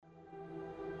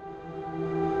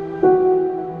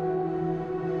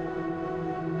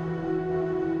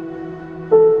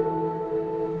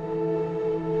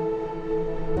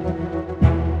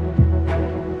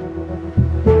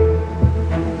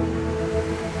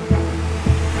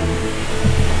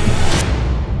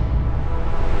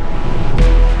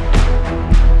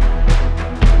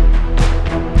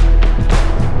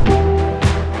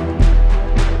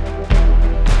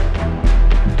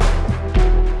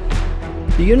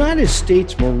United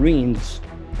States Marines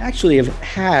actually have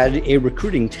had a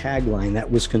recruiting tagline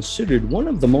that was considered one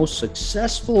of the most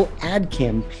successful ad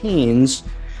campaigns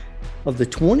of the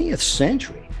 20th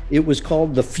century. It was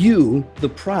called The Few, the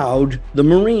Proud, the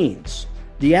Marines.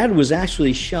 The ad was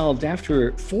actually shelved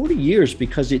after 40 years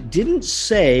because it didn't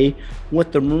say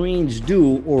what the Marines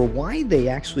do or why they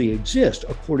actually exist,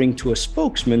 according to a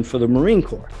spokesman for the Marine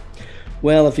Corps.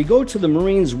 Well, if you go to the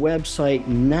Marines website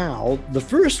now, the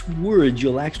first words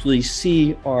you'll actually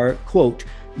see are, quote,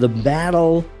 "The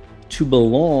battle to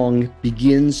belong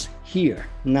begins here."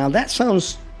 Now, that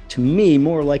sounds to me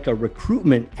more like a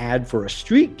recruitment ad for a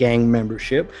street gang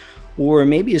membership, or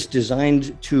maybe it's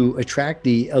designed to attract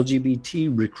the LGBT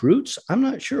recruits. I'm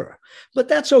not sure, but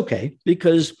that's okay,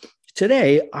 because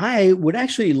today I would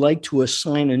actually like to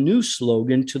assign a new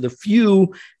slogan to the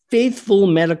few faithful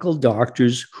medical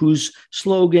doctors whose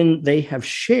slogan they have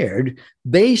shared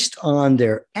based on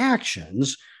their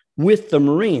actions with the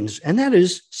Marines, and that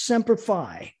is Semper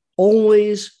Fi,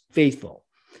 always faithful.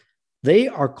 They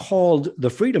are called the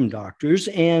Freedom Doctors,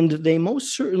 and they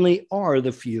most certainly are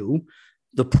the few,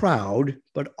 the proud,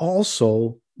 but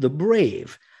also the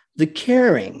brave, the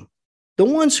caring, the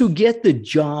ones who get the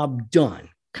job done,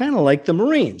 kind of like the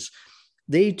Marines.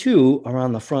 They too are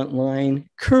on the front line,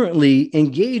 currently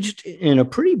engaged in a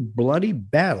pretty bloody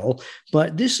battle,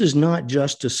 but this is not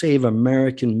just to save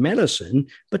American medicine,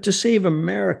 but to save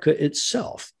America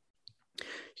itself.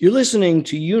 You're listening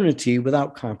to Unity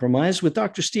Without Compromise with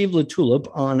Dr. Steve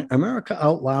LaTulip on America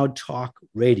Out Loud Talk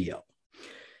Radio.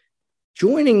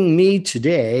 Joining me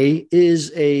today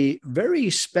is a very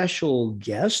special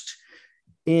guest,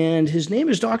 and his name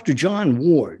is Dr. John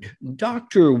Ward.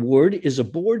 Dr. Ward is a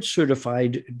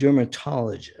board-certified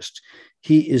dermatologist.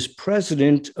 He is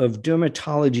president of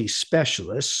Dermatology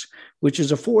Specialists, which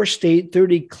is a 4-state,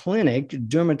 30-clinic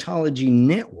dermatology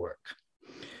network.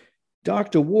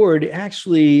 Dr. Ward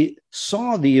actually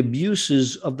saw the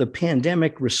abuses of the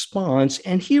pandemic response,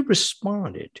 and he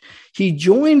responded. He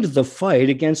joined the fight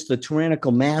against the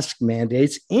tyrannical mask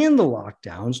mandates and the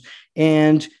lockdowns,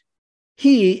 and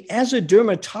he, as a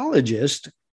dermatologist,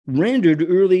 rendered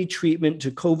early treatment to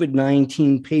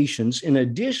COVID-19 patients in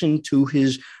addition to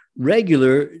his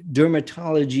regular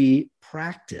dermatology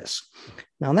practice.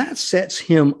 Now, that sets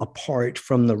him apart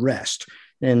from the rest.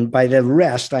 And by the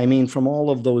rest, I mean from all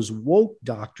of those woke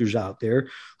doctors out there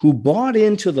who bought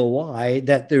into the lie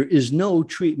that there is no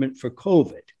treatment for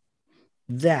COVID.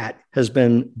 That has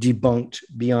been debunked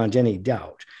beyond any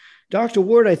doubt. Dr.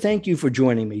 Ward, I thank you for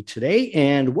joining me today,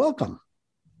 and welcome.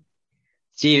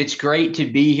 Steve, it's great to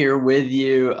be here with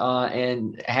you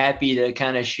and happy to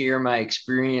kind of share my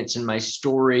experience and my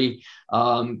story.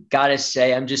 Gotta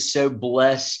say, I'm just so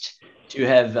blessed to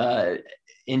have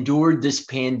endured this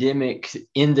pandemic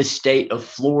in the state of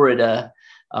Florida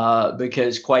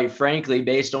because, quite frankly,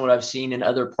 based on what I've seen in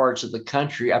other parts of the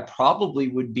country, I probably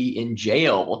would be in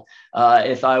jail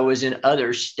if I was in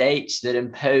other states that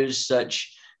impose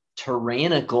such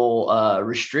tyrannical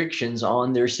restrictions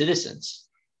on their citizens.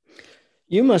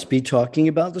 You must be talking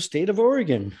about the state of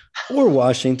Oregon or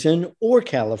Washington or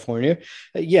California.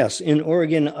 Yes, in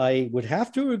Oregon, I would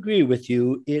have to agree with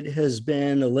you. It has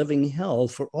been a living hell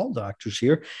for all doctors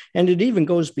here, and it even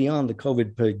goes beyond the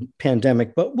COVID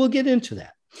pandemic, but we'll get into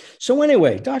that. So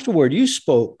anyway, Dr. Ward, you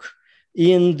spoke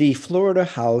in the Florida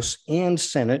House and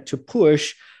Senate to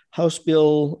push House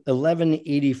Bill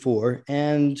 1184,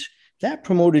 and that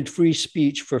promoted free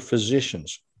speech for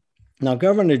physicians. Now,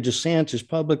 Governor DeSantis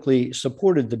publicly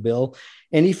supported the bill,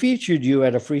 and he featured you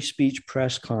at a free speech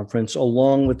press conference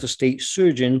along with the state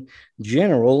surgeon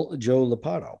general, Joe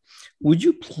Lombardo. Would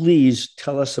you please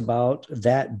tell us about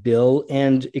that bill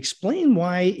and explain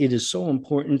why it is so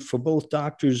important for both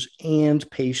doctors and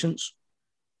patients?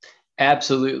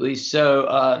 Absolutely.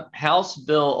 So House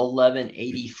Bill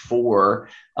 1184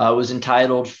 was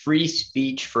entitled Free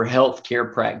Speech for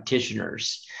Healthcare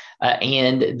Practitioners.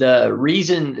 And the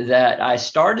reason that I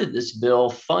started this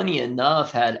bill, funny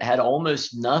enough, had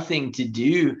almost nothing to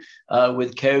do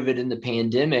with COVID and the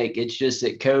pandemic. It's just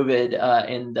that COVID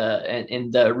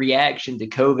and the reaction to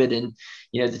COVID and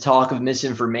the talk of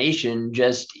misinformation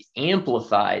just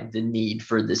amplified the need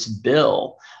for this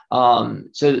bill.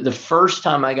 So the first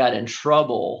time I got in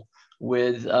trouble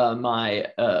with my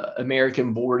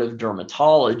American Board of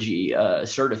Dermatology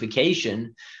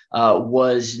certification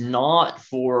was not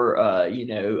for,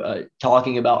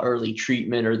 talking about early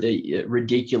treatment or the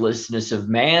ridiculousness of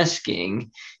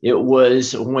masking. It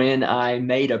was when I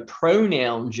made a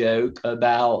pronoun joke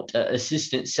about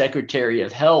Assistant Secretary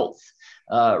of Health,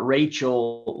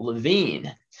 Rachel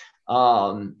Levine.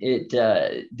 A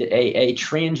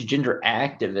transgender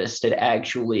activist had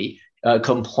actually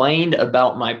complained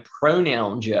about my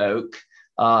pronoun joke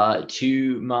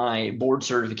to my board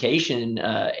certification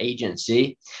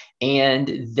agency.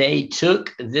 And they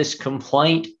took this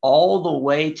complaint all the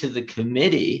way to the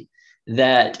committee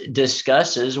that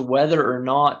discusses whether or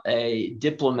not a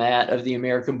diplomat of the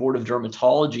American Board of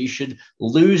Dermatology should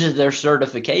lose their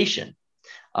certification.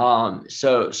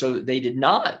 So they did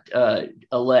not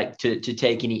elect to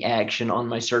take any action on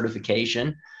my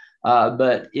certification.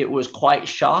 But it was quite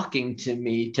shocking to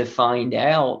me to find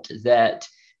out that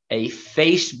a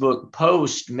Facebook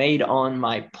post made on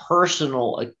my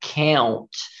personal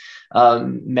account,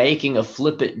 making a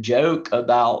flippant joke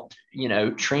about,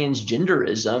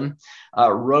 transgenderism,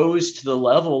 rose to the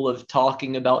level of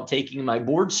talking about taking my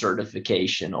board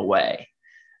certification away.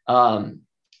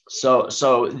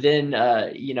 So then,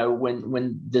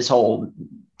 when this whole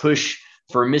push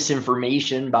for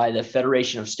misinformation by the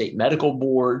Federation of State Medical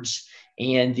Boards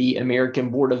and the American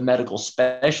Board of Medical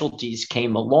Specialties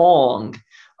came along,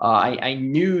 I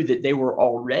knew that they were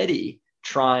already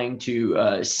trying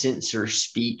to censor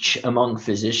speech among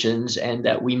physicians and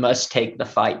that we must take the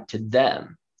fight to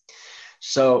them.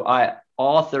 So I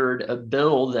authored a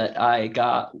bill that I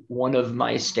got one of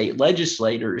my state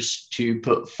legislators to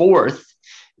put forth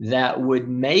that would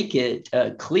make it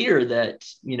clear that,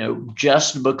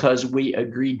 just because we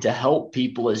agreed to help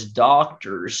people as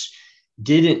doctors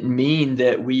didn't mean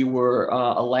that we were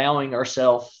allowing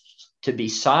ourselves to be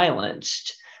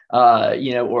silenced,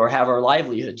 or have our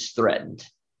livelihoods threatened.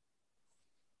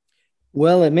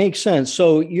 Well, it makes sense.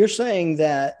 So you're saying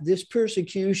that this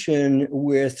persecution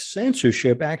with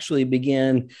censorship actually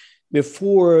began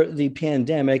before the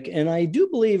pandemic, and I do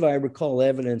believe I recall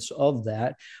evidence of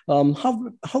that.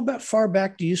 How about far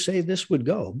back do you say this would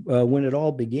go when it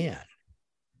all began?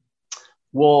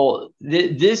 Well,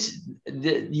 the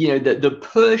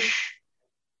push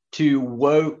to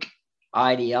woke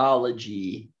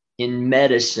ideology in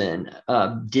medicine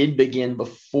did begin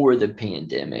before the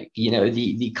pandemic.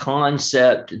 The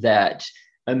concept that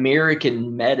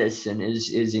American medicine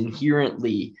is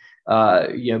inherently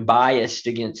biased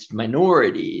against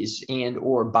minorities and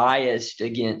or biased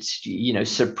against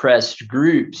suppressed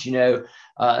groups.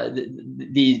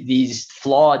 These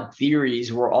flawed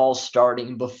theories were all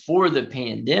starting before the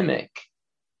pandemic,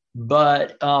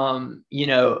 but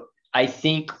I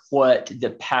think what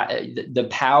the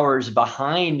powers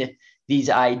behind these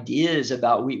ideas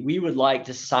about we would like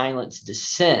to silence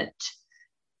dissent,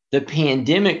 the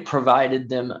pandemic provided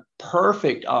them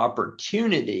perfect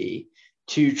opportunity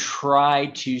to try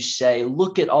to say,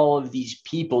 look at all of these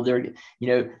people. They're,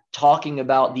 talking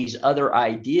about these other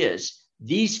ideas.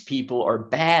 These people are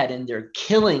bad and they're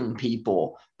killing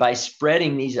people by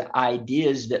spreading these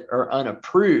ideas that are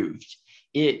unapproved.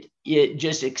 It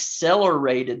just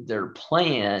accelerated their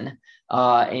plan,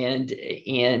 and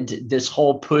this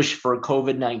whole push for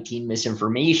COVID-19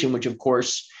 misinformation, which of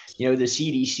course, the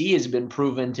CDC has been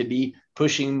proven to be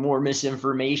pushing more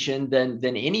misinformation than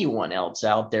anyone else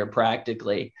out there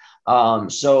practically.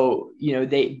 So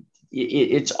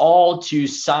it's all to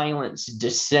silence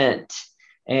dissent.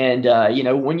 And,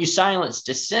 when you silence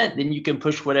dissent, then you can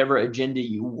push whatever agenda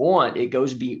you want. It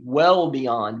goes well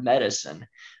beyond medicine.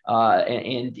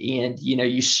 And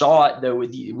you saw it, though,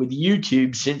 with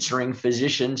YouTube censoring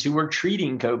physicians who were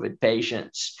treating COVID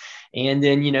patients. And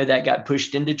then, that got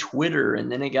pushed into Twitter,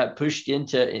 and then it got pushed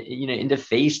into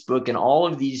Facebook, and all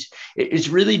of these. It's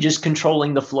really just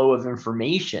controlling the flow of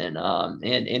information.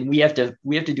 And we have to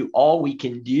do all we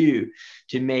can do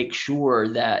to make sure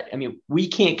that, we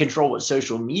can't control what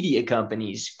social media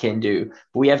companies can do,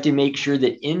 but we have to make sure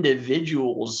that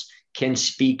individuals can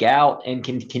speak out and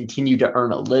can continue to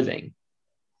earn a living.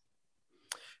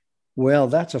 Well,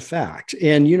 that's a fact.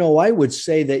 And, I would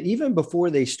say that even before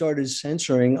they started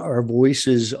censoring our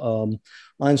voices on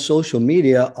social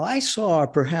media, I saw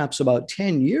perhaps about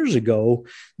 10 years ago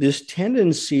this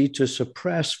tendency to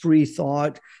suppress free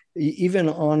thought, even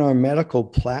on our medical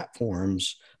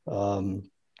platforms.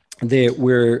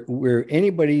 Where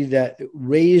anybody that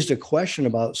raised a question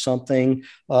about something,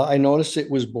 I noticed it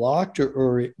was blocked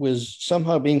or it was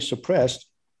somehow being suppressed,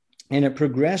 and it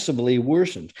progressively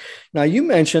worsened. Now, you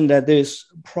mentioned that this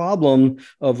problem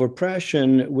of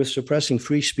oppression with suppressing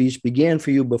free speech began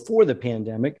for you before the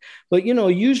pandemic, but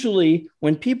usually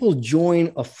when people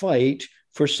join a fight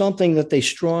for something that they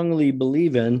strongly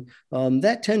believe in,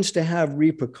 that tends to have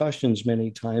repercussions many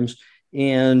times.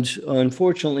 And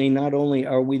unfortunately, not only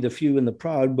are we the few and the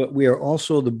proud, but we are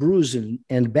also the bruised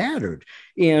and battered.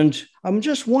 And I'm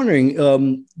just wondering,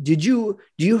 do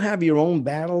you have your own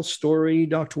battle story,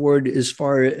 Dr. Ward, as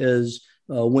far as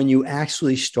when you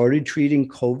actually started treating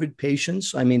COVID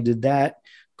patients? I mean, did that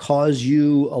cause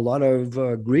you a lot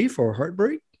of grief or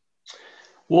heartbreak?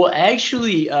 Well,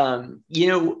 actually,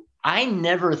 I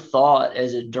never thought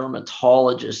as a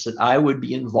dermatologist that I would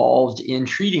be involved in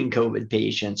treating COVID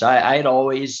patients. I had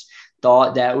always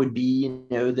thought that would be,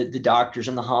 the doctors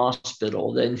in the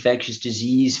hospital, the infectious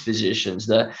disease physicians,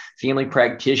 the family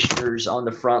practitioners on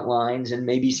the front lines, and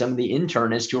maybe some of the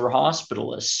internists who are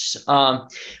hospitalists.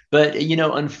 But,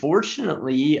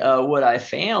 unfortunately, what I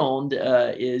found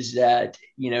is that,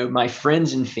 my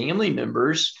friends and family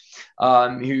members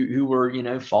who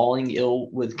were, falling ill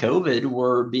with COVID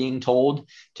were being told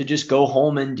to just go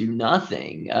home and do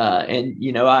nothing.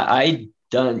 I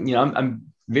done, I'm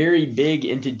very big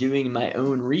into doing my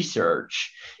own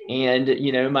research. And,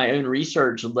 my own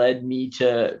research led me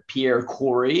to Pierre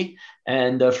Kory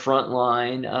and the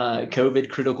Frontline COVID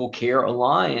Critical Care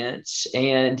Alliance.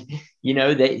 And,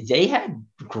 they had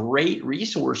great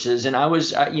resources. And I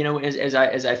was, as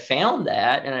I found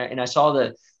that and I saw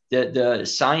the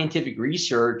scientific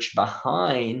research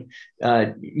behind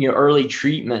early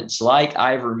treatments like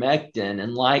ivermectin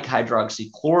and like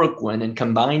hydroxychloroquine, and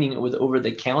combining it with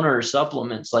over-the-counter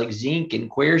supplements like zinc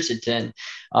and quercetin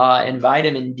and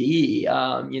vitamin D.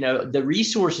 The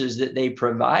resources that they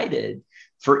provided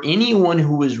for anyone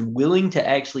who was willing to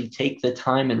actually take the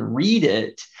time and read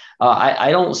it. I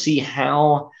don't see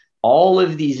how all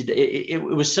of these. It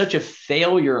was such a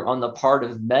failure on the part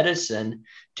of medicine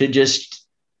to just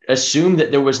assumed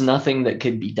that there was nothing that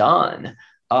could be done.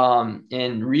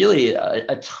 And really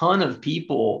a ton of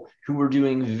people who were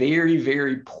doing very,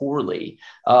 very poorly,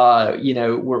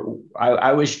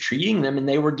 I was treating them and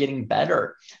they were getting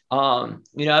better. I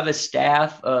have a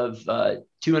staff of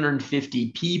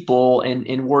 250 people,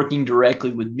 and working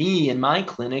directly with me in my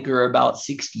clinic are about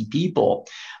 60 people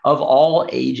of all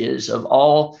ages, of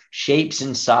all shapes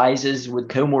and sizes, with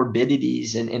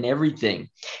comorbidities and everything.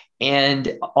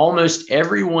 And almost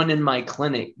everyone in my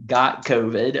clinic got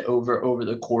COVID over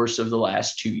the course of the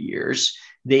last 2 years.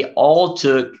 They all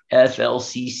took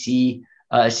FLCC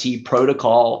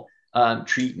protocol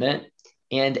treatment.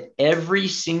 And every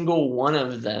single one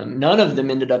of them, none of them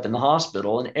ended up in the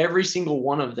hospital, and every single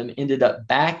one of them ended up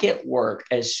back at work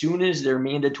as soon as their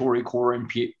mandatory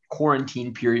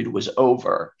quarantine period was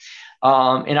over.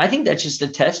 And I think that's just a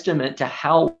testament to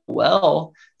how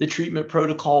well the treatment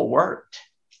protocol worked.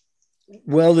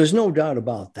 Well, there's no doubt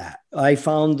about that. I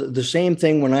found the same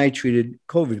thing when I treated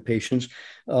COVID patients.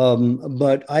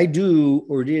 But I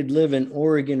did live in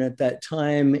Oregon at that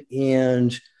time,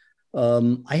 and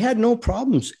I had no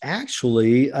problems,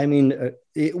 actually. I mean,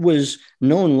 it was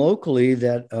known locally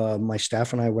that my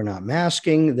staff and I were not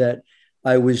masking, that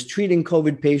I was treating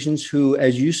COVID patients who,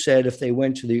 as you said, if they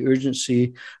went to the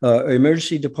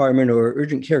emergency department or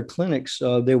urgent care clinics,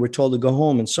 they were told to go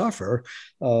home and suffer,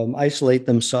 isolate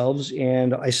themselves.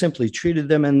 And I simply treated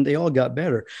them and they all got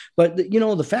better. But,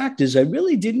 the fact is, I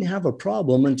really didn't have a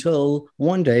problem until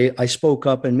one day I spoke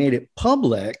up and made it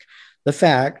public the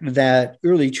fact that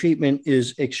early treatment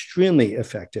is extremely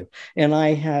effective. And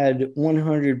I had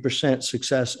 100%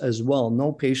 success as well.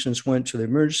 No patients went to the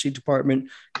emergency department.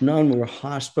 None were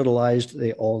hospitalized.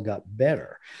 They all got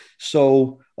better.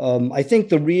 So I think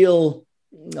the real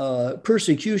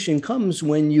persecution comes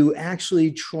when you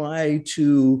actually try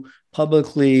to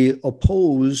publicly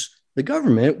oppose the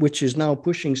government, which is now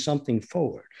pushing something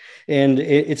forward. And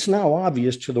it's now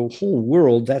obvious to the whole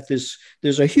world that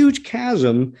there's a huge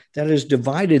chasm that has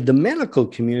divided the medical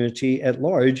community at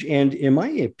large. And in my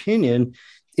opinion,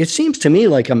 it seems to me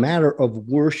like a matter of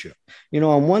worship.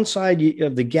 On one side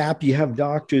of the gap, you have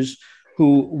doctors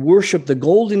who worship the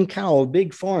golden cow of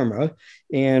big pharma,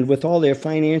 and with all their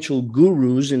financial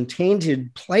gurus and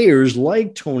tainted players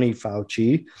like Tony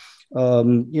Fauci,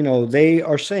 they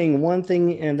are saying one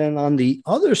thing, and then on the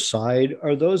other side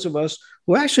are those of us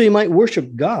who actually might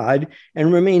worship God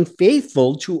and remain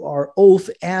faithful to our oath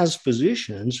as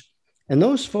physicians. And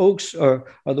those folks are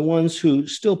the ones who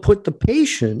still put the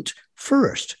patient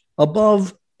first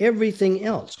above everything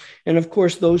else. And of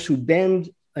course, those who bend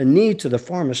a knee to the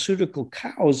pharmaceutical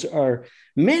cows are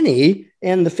many,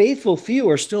 and the faithful few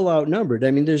are still outnumbered. I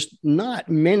mean, there's not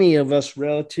many of us,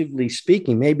 relatively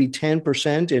speaking, maybe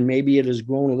 10%, and maybe it has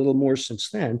grown a little more since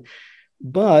then.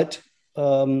 But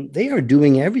they are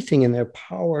doing everything in their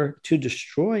power to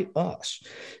destroy us.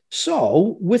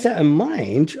 So, with that in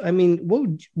mind, I mean,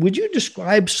 would you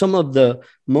describe some of the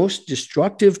most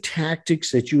destructive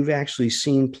tactics that you've actually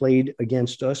seen played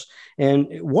against us?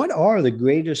 And what are the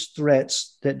greatest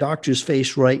threats that doctors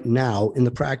face right now in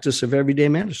the practice of everyday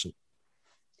medicine?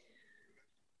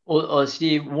 Well,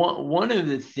 Steve, one of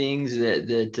the things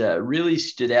that really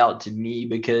stood out to me,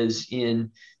 because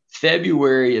in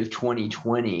February of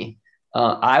 2020,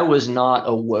 I was not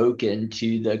awoken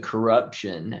to the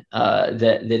corruption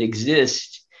that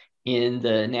exists in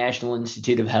the National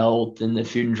Institute of Health and the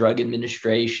Food and Drug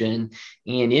Administration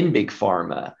and in Big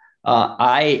Pharma.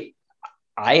 I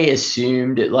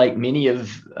assumed, like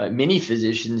many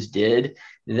physicians did,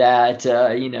 that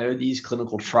these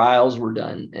clinical trials were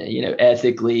done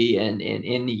ethically, and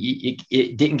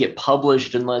it didn't get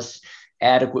published unless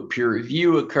adequate peer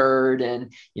review occurred.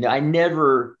 And I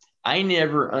never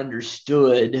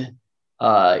understood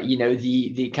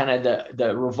the kind of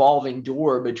the revolving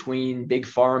door between Big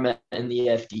Pharma and the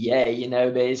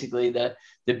FDA. Basically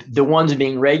the ones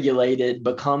being regulated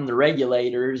become the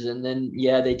regulators, and then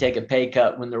they take a pay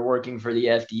cut when they're working for the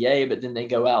FDA, but then they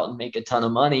go out and make a ton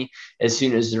of money as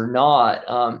soon as they're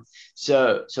not.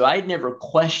 So I'd never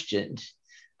questioned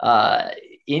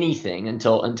anything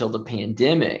until the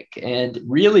pandemic, and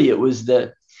really it was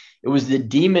the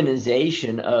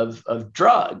demonization of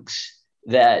drugs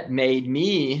that made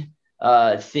me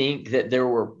think that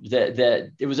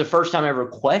that it was the first time I ever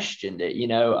questioned it.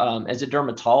 As a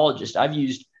dermatologist, I've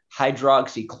used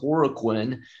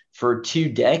hydroxychloroquine for 2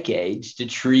 decades to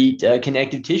treat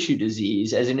connective tissue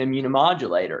disease as an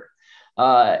immunomodulator.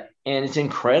 And it's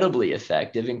incredibly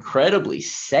effective, incredibly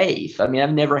safe. I mean,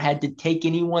 I've never had to take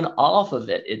anyone off of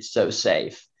it. It's so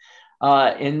safe.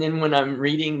 And then when I'm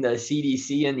reading the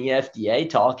CDC and the FDA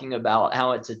talking about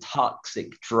how it's a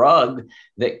toxic drug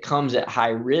that comes at high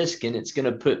risk and it's going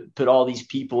to put all these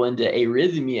people into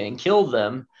arrhythmia and kill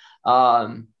them,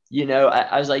 I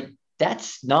was like,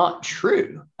 that's not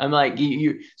true. I'm like,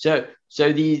 so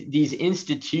these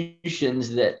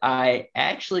institutions that I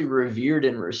actually revered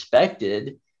and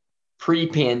respected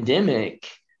pre-pandemic,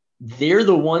 they're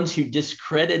the ones who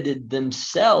discredited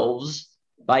themselves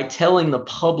by telling the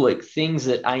public things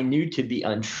that I knew to be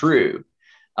untrue.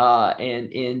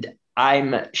 And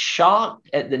I'm shocked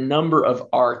at the number of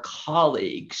our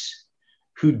colleagues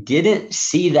who didn't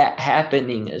see that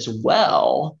happening as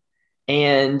well.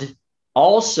 And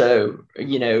also,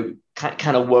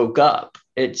 kind of woke up.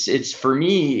 It's for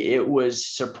me, it was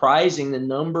surprising the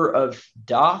number of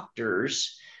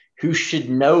doctors who should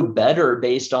know better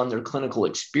based on their clinical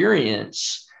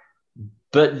experience,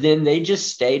 but then they just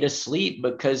stayed asleep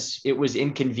because it was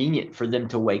inconvenient for them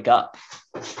to wake up.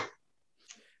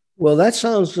 Well, that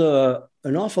sounds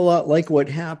an awful lot like what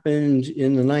happened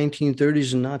in the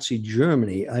 1930s in Nazi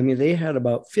Germany. I mean, they had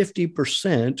about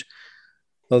 50%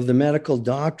 of the medical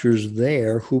doctors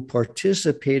there who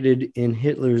participated in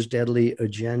Hitler's deadly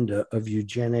agenda of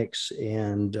eugenics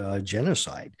and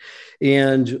genocide.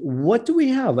 And what do we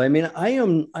have? I mean,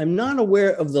 I'm not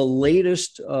aware of the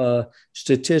latest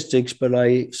statistics, but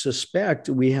I suspect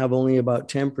we have only about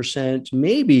 10%,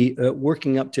 maybe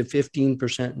working up to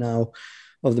 15% now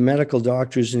of the medical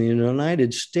doctors in the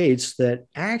United States that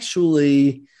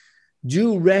actually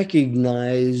do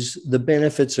recognize the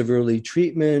benefits of early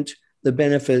treatment, the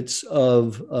benefits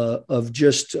of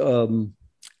just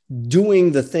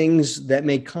doing the things that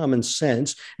make common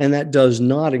sense. And that does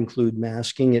not include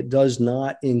masking. It does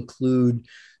not include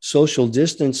social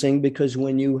distancing, because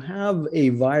when you have a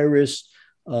virus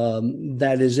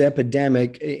that is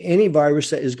epidemic, any virus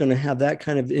that is going to have that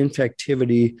kind of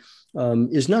infectivity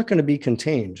is not going to be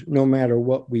contained no matter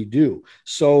what we do.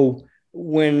 So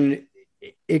when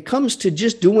it comes to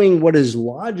just doing what is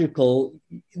logical,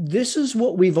 this is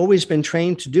what we've always been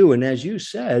trained to do. And as you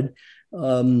said,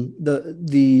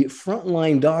 the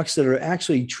frontline docs that are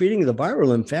actually treating the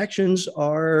viral infections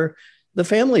are the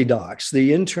family docs,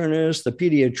 the internists, the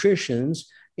pediatricians.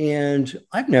 And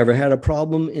I've never had a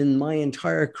problem in my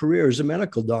entire career as a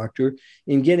medical doctor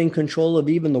in getting control of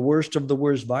even the worst of the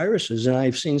worst viruses. And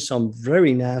I've seen some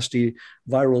very nasty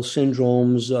viral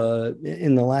syndromes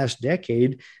in the last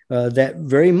decade that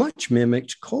very much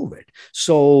mimicked COVID.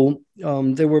 So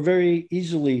they were very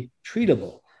easily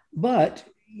treatable. But,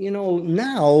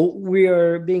 now we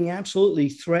are being absolutely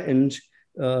threatened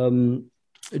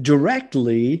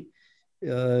directly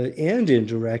and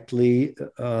indirectly,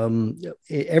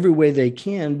 every way they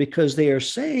can, because they are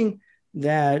saying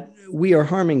that we are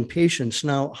harming patients.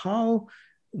 Now, how,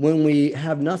 when we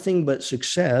have nothing but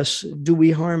success, do we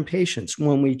harm patients?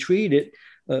 When we treat it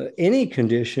any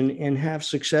condition and have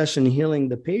success in healing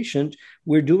the patient,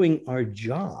 we're doing our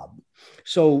job.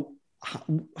 So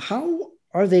how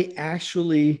are they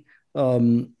actually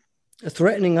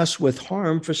threatening us with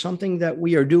harm for something that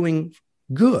we are doing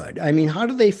good? I mean, how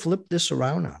do they flip this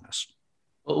around on us?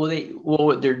 Well,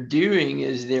 what they're doing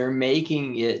is they're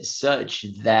making it such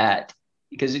that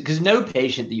because no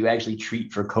patient that you actually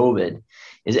treat for COVID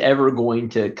is ever going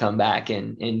to come back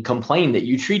and complain that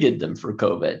you treated them for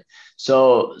COVID.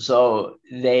 So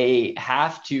they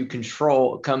have to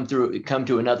come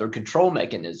to another control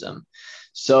mechanism.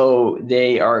 So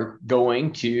they are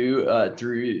going to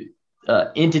through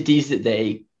entities that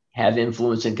they have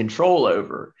influence and control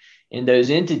over. And those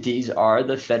entities are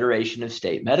the Federation of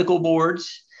State Medical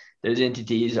Boards. Those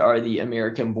entities are the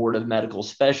American Board of Medical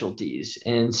Specialties.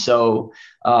 And so,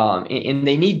 and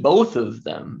they need both of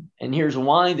them. And here's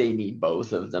why they need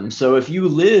both of them. So if you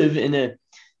live in a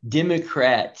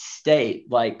Democrat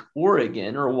state like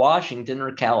Oregon or Washington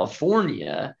or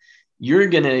California, you're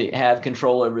going to have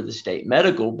control over the state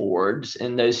medical boards,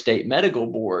 and those state medical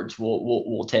boards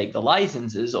will take the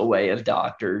licenses away of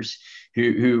doctors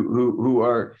who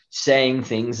are saying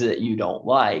things that you don't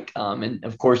like. And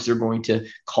of course, they're going to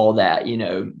call that,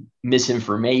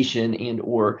 misinformation and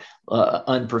or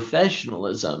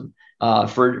unprofessionalism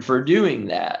for doing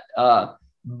that.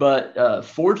 But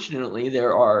fortunately,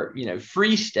 there are,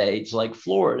 free states like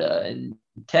Florida and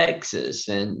Texas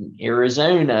and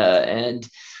Arizona and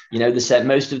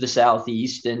most of the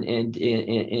Southeast and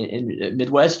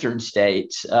Midwestern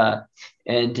states.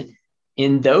 And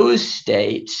in those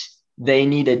states, they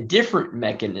need a different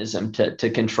mechanism to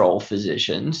control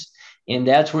physicians. And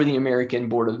that's where the American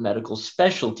Board of Medical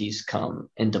Specialties come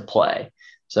into play.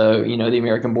 So, the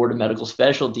American Board of Medical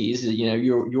Specialties,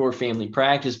 your family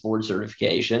practice board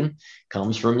certification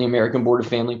comes from the American Board of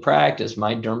Family Practice.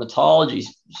 My dermatology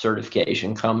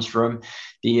certification comes from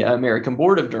the American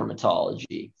Board of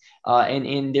Dermatology.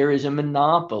 And there is a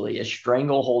monopoly, a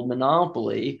stranglehold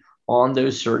monopoly on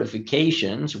those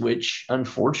certifications, which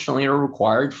unfortunately are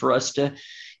required for us to,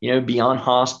 be on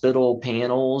hospital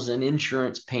panels and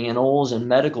insurance panels and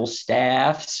medical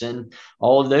staffs and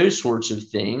all of those sorts of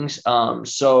things.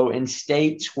 So in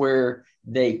states where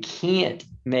they can't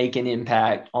make an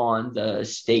impact on the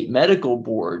state medical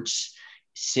boards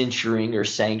censuring or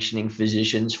sanctioning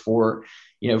physicians for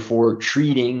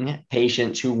treating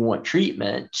patients who want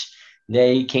treatment,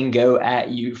 they can go at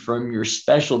you from your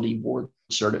specialty board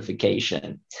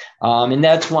certification. And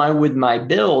that's why with my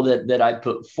bill that I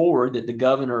put forward that the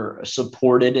governor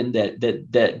supported and that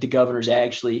the governor's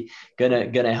actually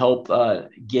gonna help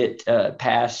get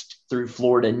passed through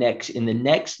Florida in the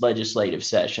next legislative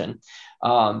session.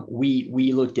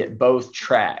 We looked at both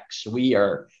tracks. We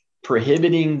are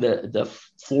prohibiting the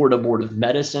Florida Board of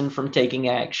Medicine from taking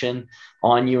action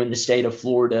on you in the state of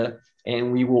Florida.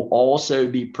 And we will also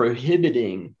be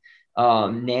prohibiting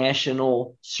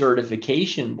national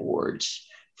certification boards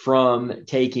from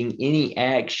taking any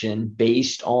action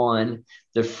based on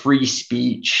the free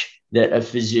speech that a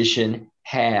physician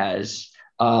has,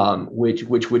 which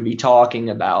would be talking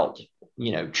about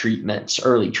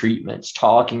early treatments,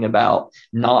 talking about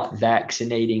not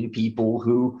vaccinating people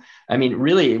who,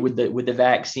 really with the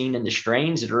vaccine and the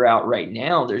strains that are out right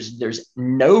now, there's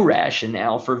no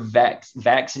rationale for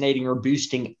vaccinating or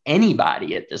boosting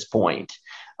anybody at this point.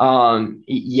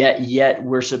 Yet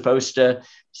we're supposed to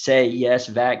say, yes,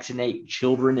 vaccinate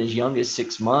children as young as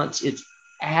 6 months. It's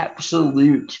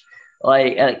absolute,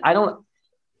 the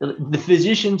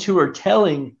physicians who are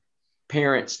telling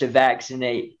parents to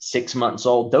vaccinate 6 months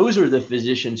old, those are the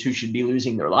physicians who should be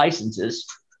losing their licenses.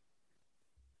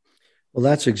 Well,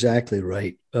 that's exactly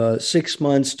right. 6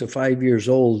 months to 5 years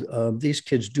old, these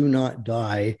kids do not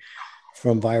die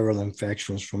from viral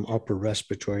infections, from upper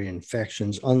respiratory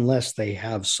infections, unless they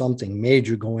have something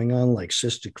major going on like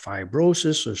cystic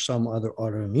fibrosis or some other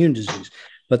autoimmune disease.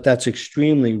 But that's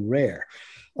extremely rare.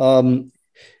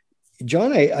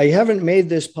 John, I haven't made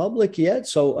this public yet,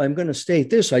 so I'm going to state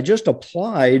this. I just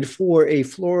applied for a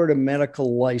Florida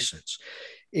medical license.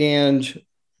 And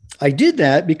I did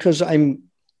that because I'm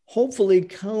hopefully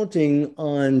counting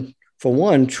on, for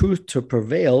one, truth to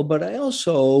prevail, but I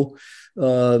also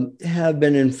have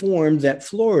been informed that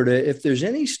Florida, if there's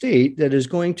any state that is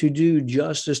going to do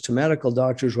justice to medical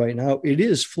doctors right now, it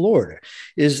is Florida.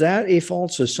 Is that a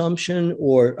false assumption?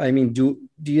 Or, do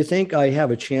you think I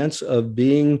have a chance of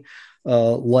being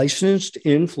licensed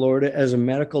in Florida as a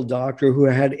medical doctor who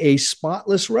had a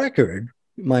spotless record,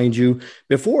 mind you,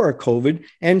 before COVID?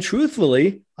 And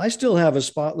truthfully, I still have a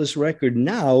spotless record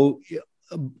now,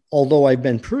 although I've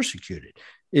been persecuted.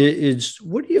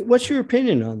 What's your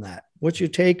opinion on that? What's your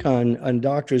take on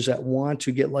doctors that want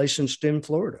to get licensed in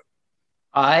Florida?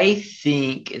 I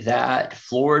think that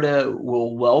Florida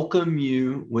will welcome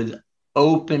you with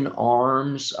open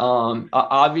arms.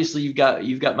 Obviously, you've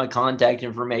got my contact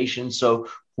information. So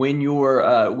when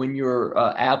your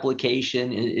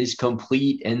application is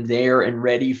complete and there and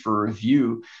ready for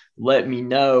review, let me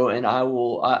know, and I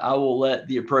will let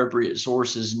the appropriate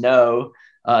sources know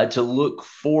to look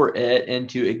for it and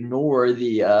to ignore what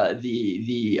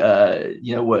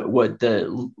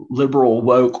the liberal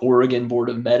woke Oregon Board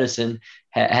of Medicine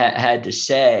had to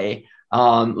say.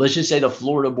 Let's just say the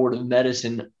Florida Board of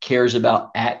Medicine cares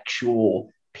about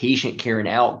actual patient care and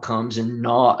outcomes, and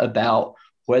not about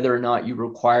whether or not you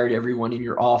required everyone in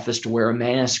your office to wear a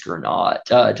mask or not,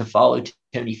 to follow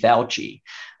Tony Fauci.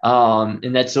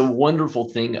 And that's a wonderful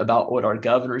thing about what our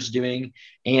governor's doing.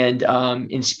 And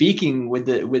in speaking with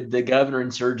the governor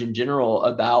and surgeon general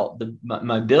about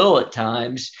my bill at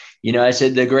times, I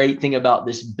said the great thing about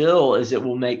this bill is it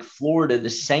will make Florida the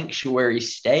sanctuary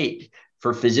state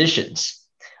for physicians.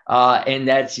 And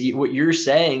that's what you're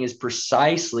saying is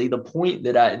precisely the point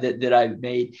that I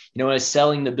made, when I was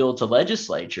selling the bill to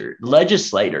legislators,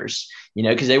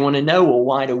 because they want to know, well,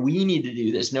 why do we need to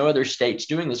do this? No other state's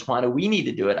doing this. Why do we need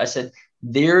to do it? I said,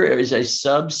 there is a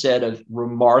subset of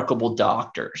remarkable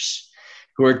doctors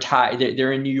who are tied.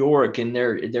 They're in New York, and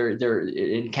they're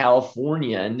in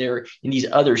California, and they're in these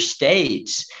other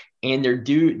states, and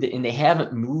they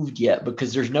haven't moved yet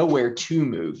because there's nowhere to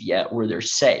move yet where they're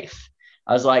safe.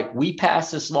 I was like, we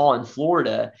passed this law in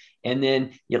Florida, and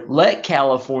then let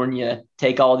California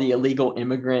take all the illegal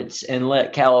immigrants and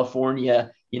let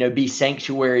California, be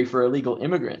sanctuary for illegal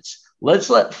immigrants. Let's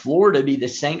let Florida be the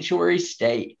sanctuary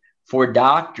state for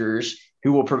doctors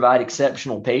who will provide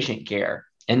exceptional patient care.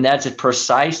 And that's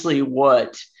precisely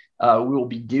what we will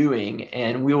be doing.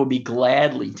 And we will be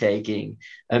gladly taking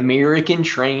American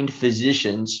trained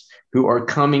physicians who are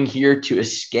coming here to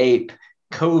escape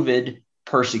COVID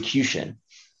persecution.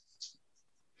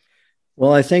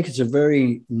 Well, I think it's a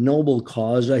very noble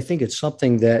cause. I think it's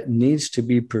something that needs to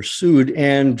be pursued.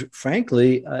 And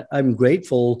frankly, I'm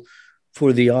grateful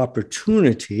for the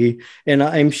opportunity. And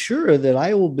I'm sure that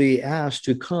I will be asked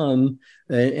to come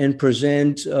and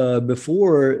present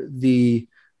before the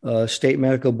State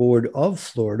Medical Board of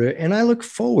Florida. And I look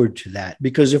forward to that,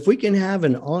 because if we can have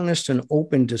an honest and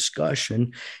open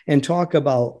discussion and talk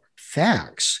about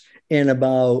facts and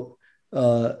about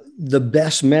the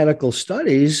best medical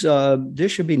studies, there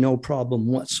should be no problem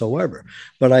whatsoever.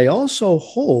 But I also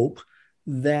hope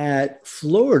that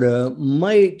Florida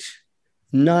might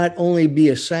not only be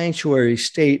a sanctuary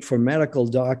state for medical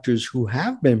doctors who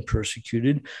have been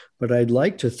persecuted, but I'd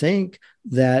like to think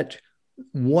that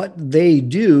what they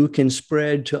do can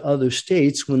spread to other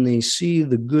states when they see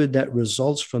the good that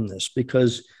results from this,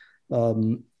 because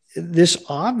this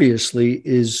obviously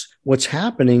is what's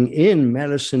happening in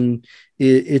medicine.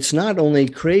 It's not only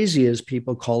crazy, as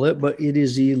people call it, but it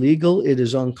is illegal. It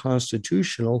is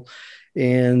unconstitutional.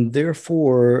 And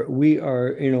therefore, we are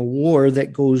in a war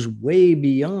that goes way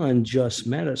beyond just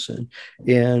medicine.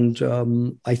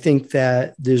 And I think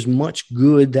that there's much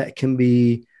good that can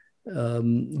be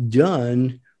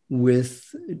done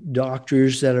with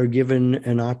doctors that are given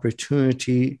an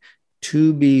opportunity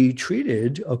to be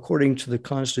treated according to the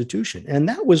Constitution. And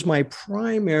that was my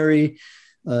primary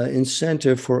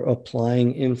incentive for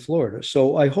applying in Florida.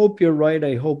 So I hope you're right.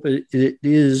 I hope it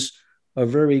is a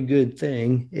very good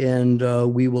thing. And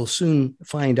we will soon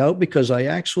find out, because I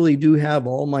actually do have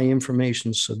all my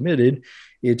information submitted.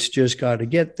 It's just got to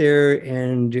get there,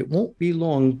 and it won't be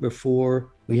long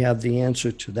before we have the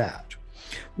answer to that.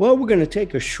 Well, we're going to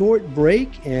take a short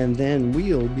break, and then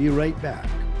we'll be right back.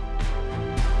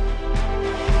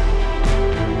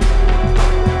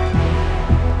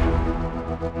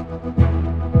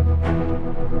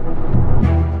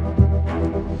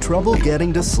 Trouble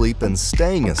getting to sleep and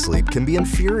staying asleep can be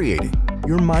infuriating.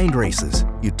 Your mind races,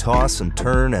 you toss and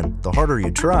turn, and the harder you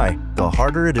try, the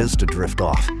harder it is to drift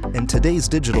off. And today's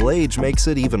digital age makes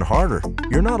it even harder.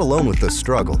 You're not alone with this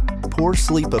struggle. Poor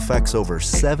sleep affects over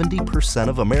 70%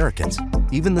 of Americans.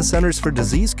 Even the Centers for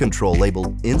Disease Control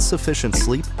labeled insufficient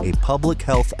sleep a public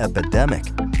health epidemic.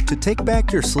 To take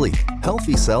back your sleep,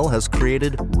 Healthy Cell has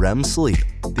created REM Sleep,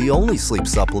 the only sleep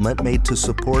supplement made to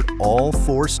support all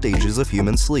 4 stages of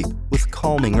human sleep, with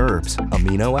calming herbs,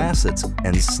 amino acids,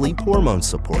 and sleep hormone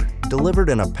support, delivered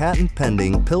in a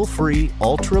patent-pending, pill-free,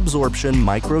 ultra-absorption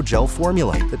microgel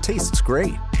formula that tastes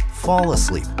great. Fall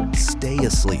asleep, stay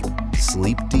asleep,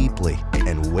 sleep deeply,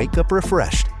 and wake up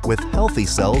refreshed with Healthy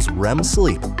Cell's REM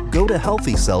sleep. Go to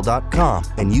healthycell.com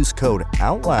and use code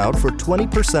OUTLOUD for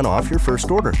 20% off your first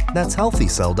order. That's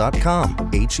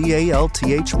healthycell.com, HEALTHYCELL,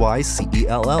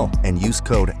 and use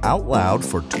code OUTLOUD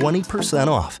for 20%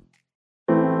 off.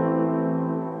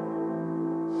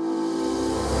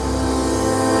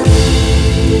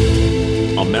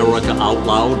 America Out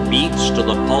Loud beats to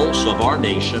the pulse of our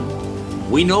nation.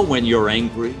 We know when you're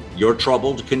angry, you're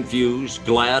troubled, confused,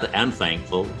 glad, and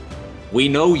thankful. We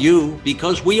know you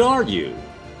because we are you.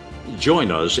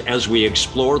 Join us as we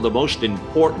explore the most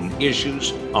important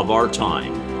issues of our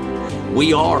time.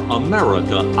 We are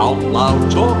America Out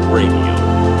Loud Talk Radio.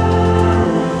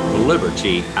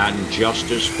 Liberty and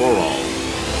justice for all.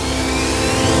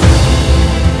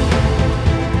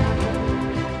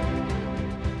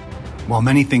 While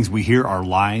many things we hear are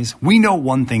lies, we know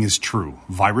one thing is true.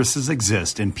 Viruses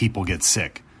exist and people get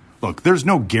sick. Look, there's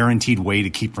no guaranteed way to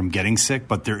keep from getting sick,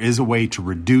 but there is a way to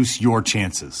reduce your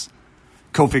chances.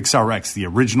 Cofix RX, the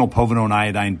original povidone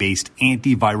iodine-based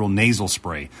antiviral nasal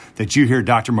spray that you hear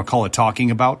Dr. McCullough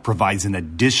talking about, provides an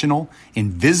additional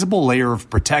invisible layer of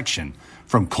protection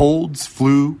from colds,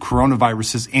 flu,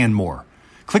 coronaviruses, and more.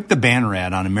 Click the banner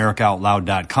ad on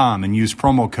AmericaOutloud.com and use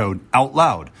promo code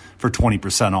OUTLOUD for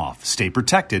 20% off. Stay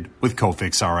protected with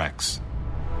Cofix RX.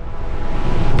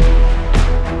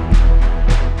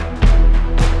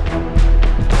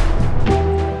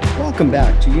 Welcome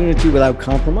back to Unity Without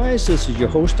Compromise. This is your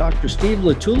host, Dr. Steve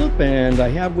LaTulip, and I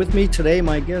have with me today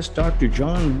my guest, Dr.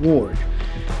 John Ward.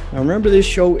 Now, remember, this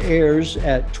show airs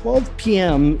at 12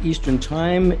 p.m. Eastern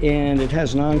Time, and it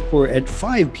has an encore at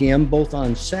 5 p.m. both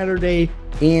on Saturday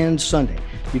and Sunday.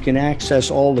 You can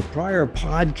access all the prior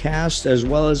podcasts as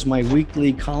well as my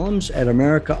weekly columns at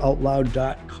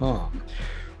AmericaOutloud.com.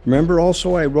 Remember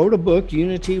also, I wrote a book,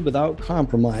 Unity Without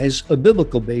Compromise, a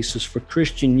biblical basis for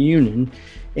Christian union.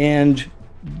 And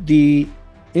the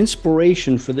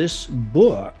inspiration for this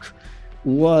book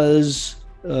was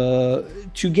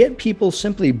to get people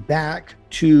simply back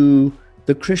to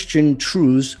the Christian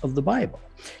truths of the Bible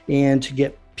and to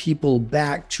get people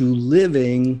back to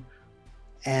living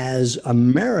as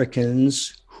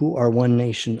Americans who are one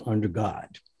nation under God.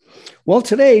 Well,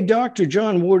 today, Dr.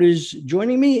 John Ward is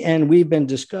joining me, and we've been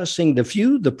discussing the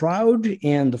few, the proud,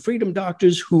 and the freedom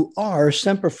doctors who are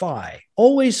Semper Fi,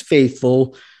 always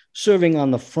faithful, serving on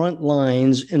the front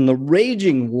lines in the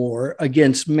raging war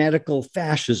against medical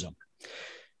fascism.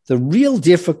 The real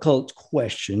difficult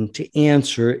question to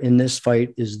answer in this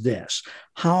fight is this: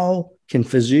 how can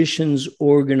physicians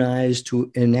organize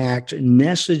to enact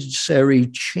necessary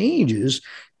changes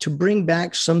to bring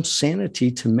back some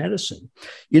sanity to medicine?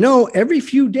 You know, every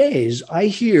few days I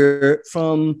hear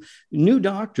from new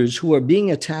doctors who are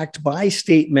being attacked by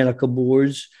state medical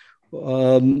boards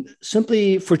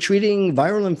simply for treating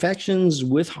viral infections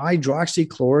with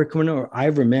hydroxychloroquine or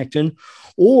ivermectin,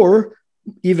 or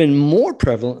even more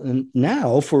prevalent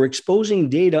now, for exposing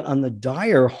data on the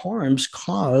dire harms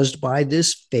caused by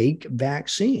this fake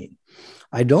vaccine.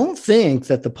 I don't think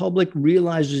that the public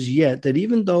realizes yet that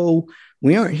even though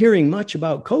we aren't hearing much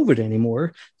about COVID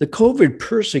anymore, the COVID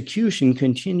persecution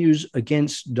continues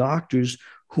against doctors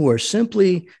who are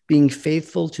simply being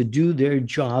faithful to do their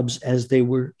jobs as they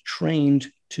were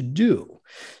trained to do.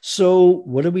 So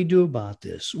what do we do about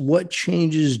this? What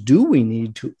changes do we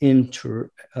need to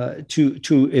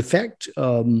effect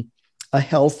a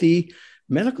healthy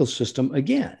medical system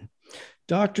again?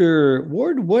 Dr.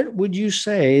 Ward, what would you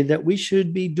say that we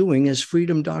should be doing as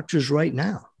freedom doctors right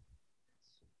now?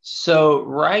 So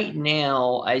right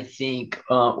now, I think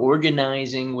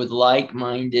organizing with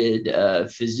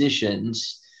like-minded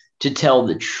physicians to tell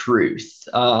the truth.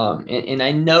 And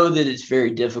I know that it's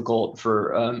very difficult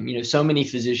for, so many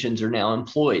physicians are now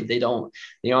employed. They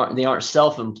aren't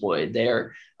self-employed.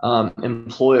 They're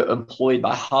employed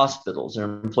by hospitals. They're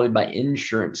employed by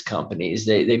insurance companies.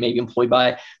 They may be employed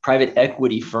by private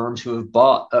equity firms who have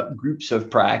bought up groups of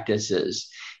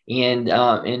practices. And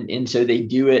so they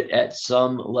do it at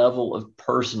some level of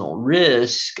personal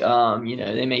risk.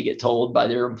 They may get told by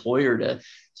their employer to,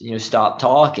 stop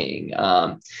talking.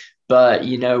 But,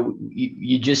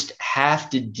 you just have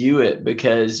to do it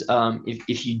because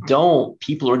if you don't,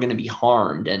 people are going to be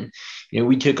harmed. And,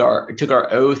 we took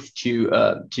our oath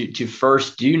to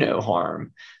first do no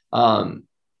harm.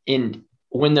 And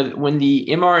when the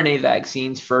mRNA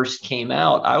vaccines first came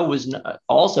out, I was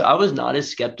not as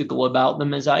skeptical about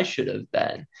them as I should have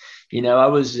been. I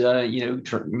was,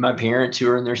 my parents who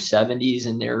are in their 70s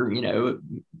and they're,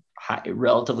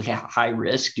 relatively high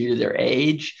risk due to their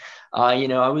age. I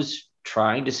was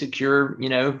trying to secure,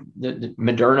 the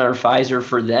Moderna or Pfizer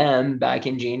for them back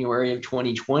in January of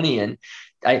 2020. And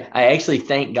I actually,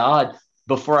 thank God,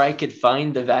 before I could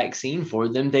find the vaccine for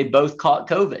them, they both caught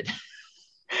COVID.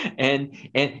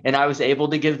 And I was able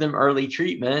to give them early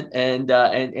treatment, and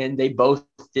they both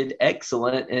did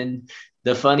excellent. And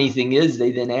the funny thing is,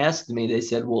 they then asked me, they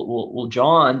said, well,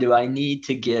 John, do I need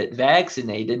to get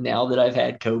vaccinated now that I've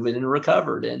had COVID and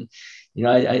recovered? And,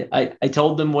 I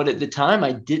told them what at the time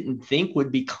I didn't think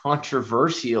would be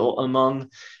controversial among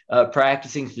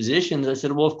practicing physicians. I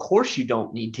said, well, of course you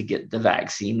don't need to get the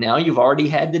vaccine now. You've already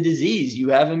had the disease. You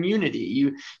have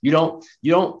immunity. You don't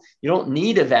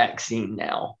need a vaccine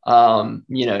now. And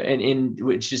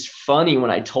it's just funny,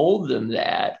 when I told them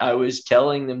that, I was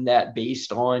telling them that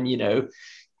based on,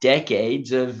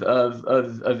 decades of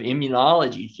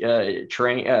immunology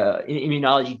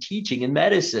immunology teaching in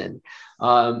medicine.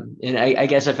 And I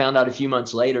guess I found out a few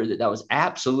months later that was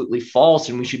absolutely false,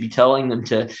 and we should be telling them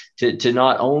to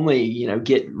not only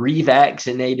get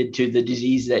revaccinated to the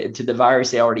disease, to the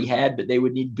virus they already had, but they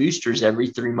would need boosters every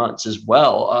 3 months as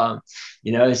well.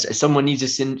 Someone needs to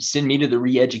send me to the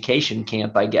re-education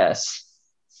camp, I guess.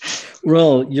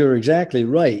 Well, you're exactly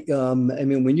right.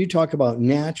 When you talk about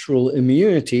natural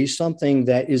immunity, something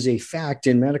that is a fact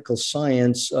in medical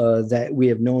science that we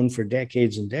have known for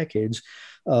decades and decades,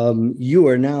 you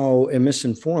are now a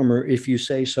misinformer if you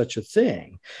say such a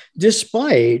thing,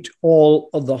 despite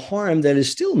all of the harm that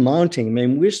is still mounting.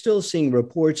 We're still seeing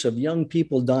reports of young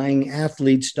people dying,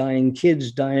 athletes dying,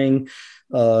 kids dying,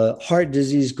 heart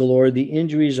disease galore. The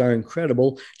injuries are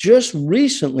incredible. Just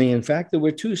recently, in fact, there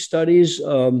were 2 studies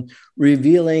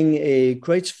revealing a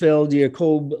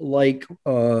Creutzfeldt-Jakob-like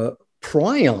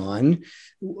prion,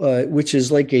 which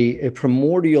is like a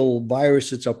primordial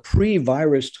virus. It's a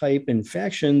pre-virus type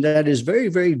infection that is very,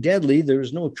 very deadly. There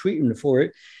is no treatment for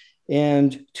it.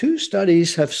 And 2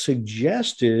 studies have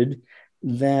suggested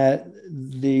that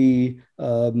the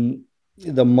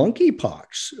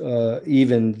monkeypox,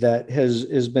 even that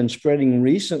has been spreading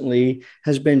recently,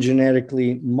 has been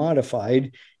genetically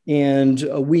modified. And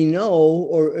we know,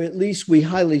 or at least we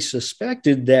highly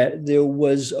suspected, that there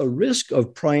was a risk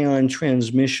of prion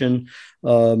transmission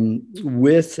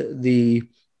with the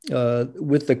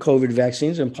COVID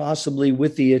vaccines, and possibly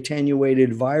with the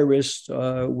attenuated virus,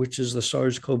 which is the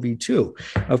SARS-CoV-2.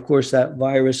 Of course, that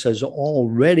virus has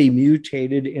already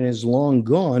mutated and is long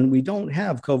gone. We don't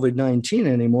have COVID-19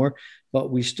 anymore, but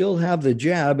we still have the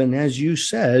jab. And as you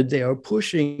said, they are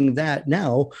pushing that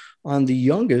now on the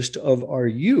youngest of our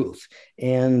youth.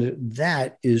 And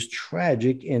that is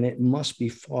tragic, and it must be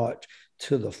fought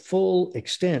to the full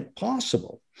extent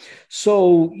possible.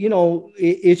 So,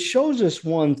 it shows us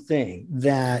one thing,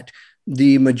 that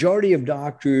the majority of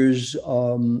doctors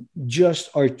just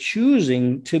are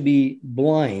choosing to be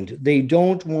blind. They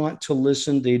don't want to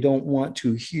listen. They don't want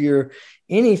to hear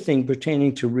anything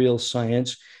pertaining to real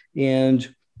science.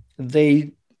 And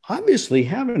they obviously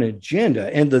have an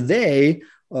agenda. And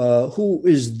who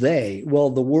is they? Well,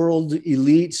 the world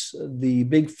elites, the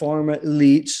big pharma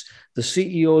elites, the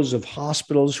CEOs of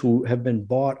hospitals who have been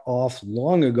bought off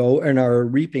long ago and are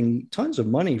reaping tons of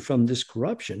money from this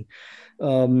corruption.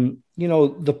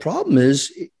 The problem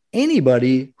is,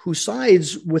 anybody who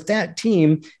sides with that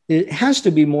team, it has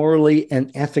to be morally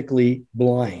and ethically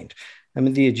blind.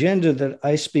 The agenda that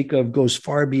I speak of goes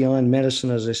far beyond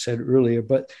medicine, as I said earlier,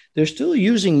 but they're still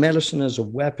using medicine as a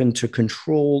weapon to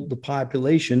control the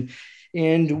population.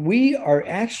 And we are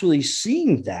actually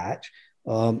seeing that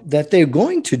they're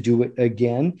going to do it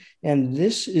again. And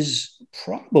this is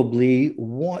probably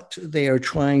what they are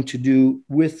trying to do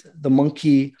with the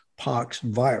monkeypox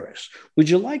virus. Would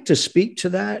you like to speak to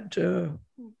that?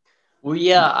 Well,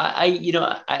 yeah,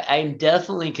 I'm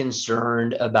definitely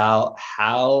concerned about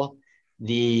how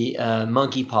the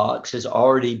monkeypox has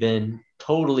already been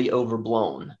totally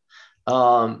overblown.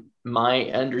 My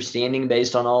understanding,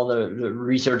 based on all the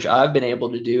research I've been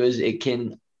able to do, is it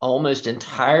can almost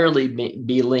entirely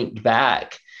be linked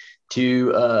back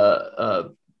to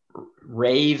a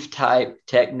rave type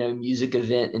techno music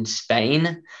event in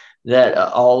Spain that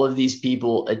all of these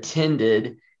people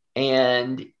attended.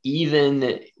 And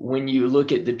even when you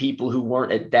look at the people who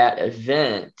weren't at that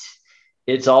event,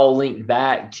 it's all linked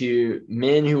back to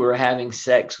men who are having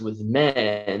sex with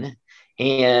men.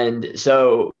 And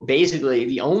so basically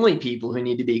the only people who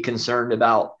need to be concerned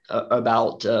about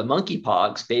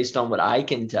monkeypox, based on what I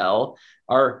can tell,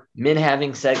 are men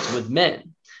having sex with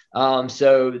men.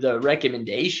 So the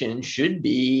recommendation should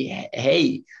be,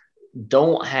 hey,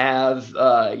 don't have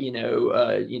don't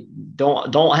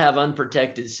have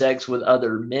unprotected sex with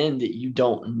other men that you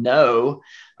don't know,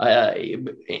 and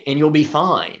you'll be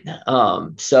fine.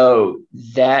 So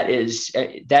that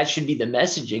should be the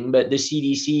messaging. But the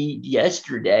CDC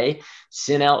yesterday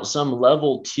sent out some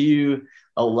level 2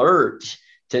 alert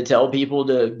to tell people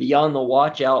to be on the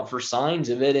watch out for signs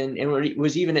of it. And it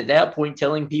was even at that point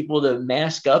telling people to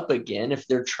mask up again if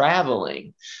they're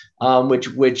traveling,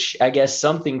 which I guess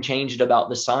something changed about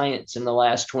the science in the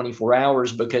last 24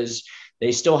 hours, because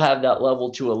they still have that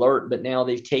level 2 alert, but now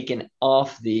they've taken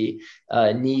off the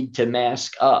need to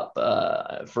mask up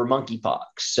for monkeypox.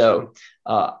 So,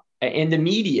 and the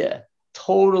media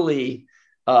totally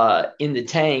in the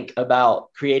tank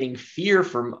about creating fear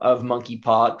of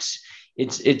monkeypox.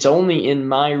 It's only in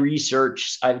my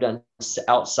research I've done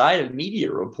outside of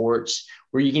media reports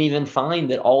where you can even find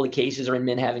that all the cases are in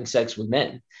men having sex with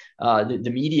men.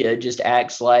 The media just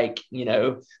acts like,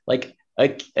 like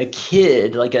a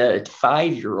kid, like a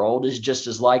 5-year-old is just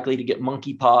as likely to get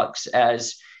monkeypox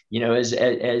as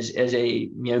a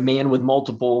man with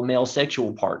multiple male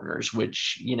sexual partners,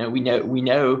 which we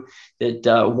know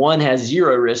that one has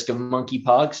zero risk of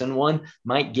monkeypox and one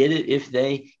might get it if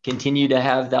they continue to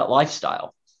have that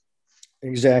lifestyle.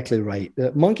 Exactly right.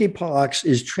 Monkeypox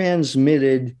is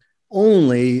transmitted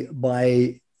only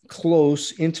by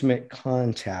close, intimate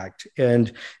contact.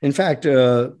 And in fact,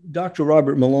 Dr.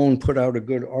 Robert Malone put out a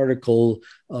good article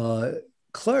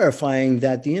clarifying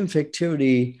that the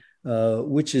infectivity,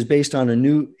 which is based on a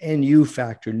new NU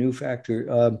factor,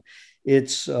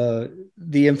 it's the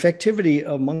infectivity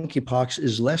of monkeypox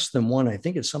is less than 1. I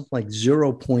think it's something like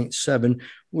 0.7,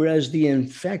 whereas the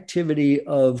infectivity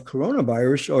of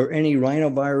coronavirus or any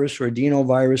rhinovirus or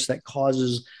adenovirus that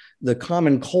causes the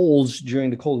common colds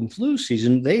during the cold and flu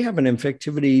season, they have an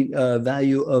infectivity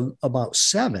value of about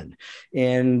 7,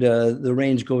 and the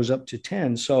range goes up to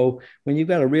 10. So when you've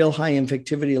got a real high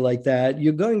infectivity like that,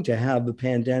 you're going to have a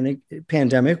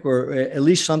pandemic or at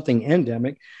least something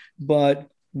endemic. But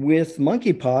with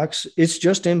monkeypox, it's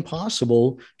just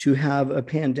impossible to have a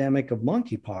pandemic of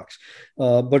monkeypox.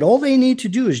 But all they need to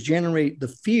do is generate the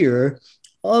fear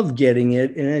of getting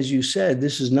it. And as you said,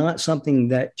 this is not something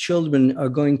that children are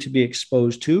going to be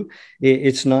exposed to.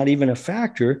 It's not even a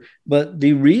factor. But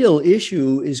the real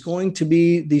issue is going to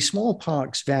be the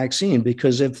smallpox vaccine,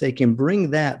 because if they can bring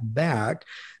that back,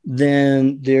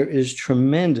 then there is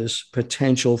tremendous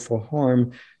potential for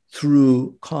harm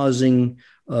through causing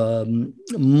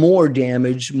more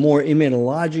damage, more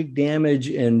immunologic damage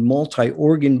and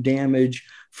multi-organ damage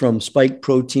from spike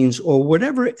proteins or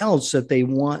whatever else that they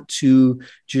want to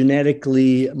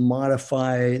genetically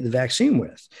modify the vaccine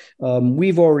with.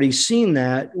 We've already seen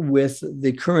that with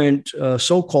the current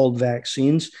so-called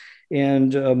vaccines.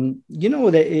 And,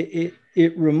 that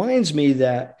it reminds me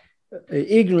that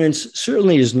ignorance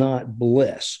certainly is not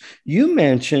bliss. You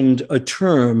mentioned a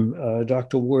term,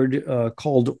 Dr. Ward,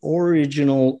 called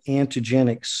original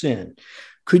antigenic sin.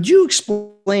 Could you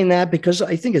explain that? Because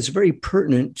I think it's very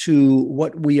pertinent to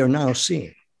what we are now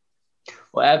seeing.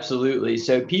 Well, absolutely.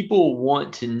 So people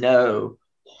want to know,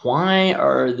 why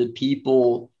are the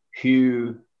people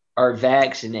who are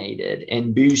vaccinated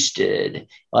and boosted,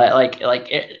 like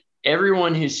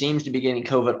everyone who seems to be getting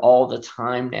COVID all the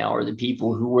time now are the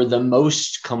people who were the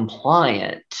most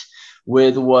compliant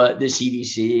with what the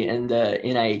CDC and the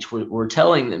NIH were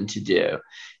telling them to do.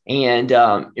 And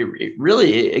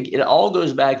it all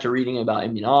goes back to reading about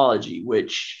immunology,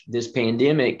 which this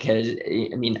pandemic has.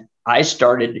 I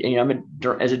started,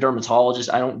 as a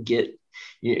dermatologist, I don't get,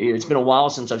 it's been a while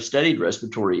since I've studied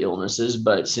respiratory illnesses,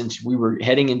 but since we were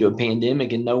heading into a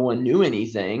pandemic and no one knew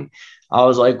anything, I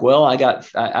was like, well, I've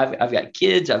got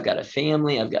kids, I've got a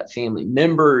family, I've got family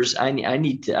members. I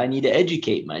need to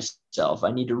educate myself.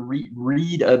 I need to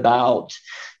read about,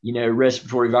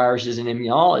 respiratory viruses and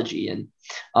immunology. And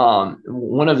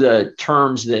one of the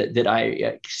terms that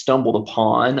I stumbled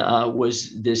upon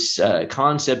was this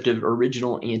concept of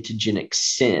original antigenic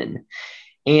sin.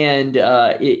 And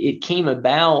it came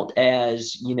about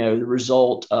as, the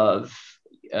result of,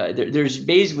 there's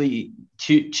basically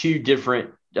two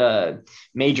different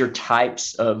major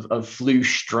types of flu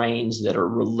strains that are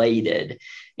related.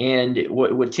 And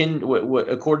what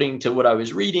according to what I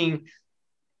was reading,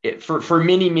 for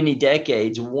many, many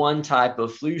decades, one type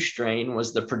of flu strain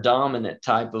was the predominant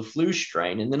type of flu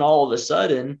strain. And then all of a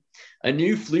sudden, a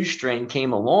new flu strain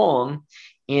came along,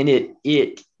 and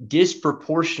it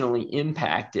disproportionately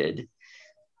impacted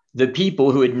the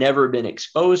people who had never been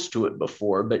exposed to it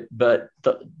before. But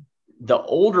the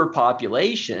older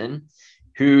population,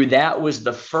 who that was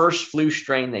the first flu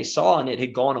strain they saw, and it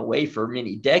had gone away for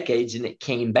many decades and it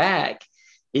came back.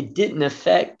 It didn't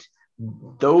affect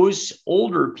those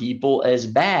older people as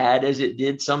bad as it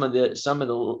did some of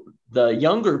the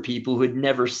younger people who had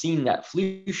never seen that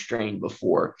flu strain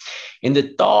before. And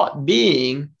the thought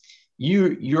being,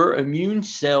 your immune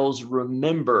cells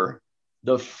remember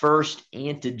the first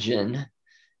antigen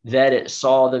that it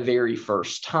saw the very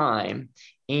first time.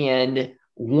 And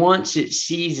once it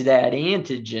sees that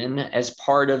antigen as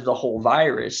part of the whole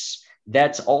virus,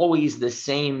 that's always the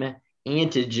same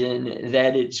antigen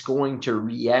that it's going to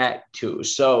react to.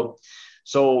 So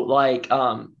like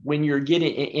when you're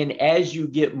getting, and as you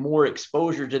get more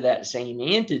exposure to that same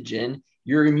antigen,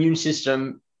 your immune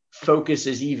system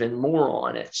focuses even more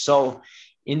on it. So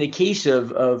in the case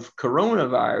of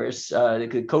coronavirus,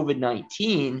 the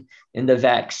COVID-19 and the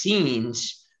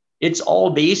vaccines, it's all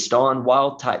based on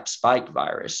wild type spike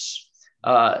virus.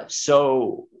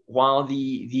 So while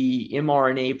the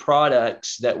mRNA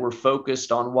products that were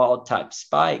focused on wild type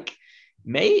spike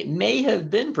may have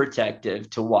been protective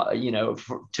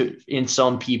to in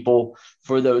some people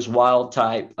for those wild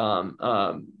type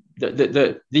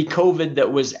the COVID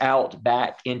that was out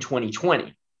back in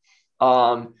 2020.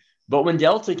 But when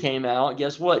Delta came out,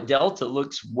 guess what? Delta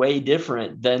looks way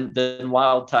different than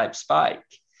wild type spike.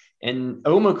 And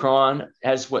Omicron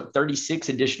has 36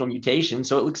 additional mutations.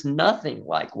 So it looks nothing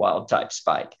like wild type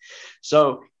spike.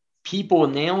 So people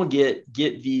now get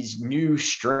these new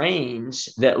strains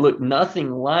that look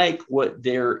nothing like what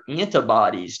their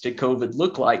antibodies to COVID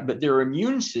look like, but their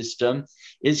immune system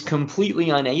is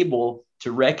completely unable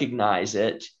to recognize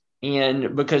it.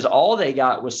 And because all they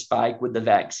got was spike with the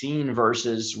vaccine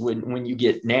versus when you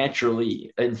get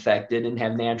naturally infected and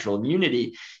have natural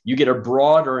immunity, you get a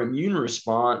broader immune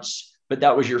response, but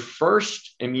that was your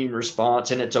first immune response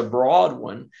and it's a broad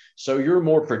one. So you're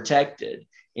more protected.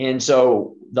 And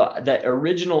so the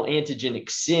original antigenic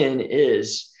sin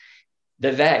is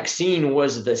the vaccine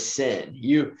was the sin.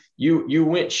 You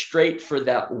went straight for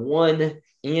that one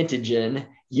antigen.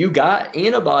 You got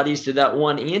antibodies to that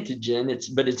one antigen,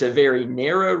 but it's a very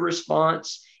narrow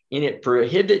response, and it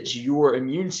prohibits your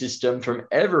immune system from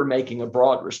ever making a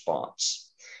broad response.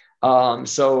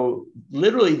 So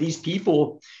literally these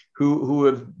people who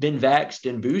have been vaxxed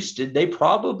and boosted, they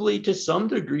probably to some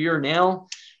degree are now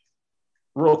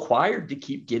required to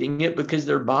keep getting it because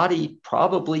their body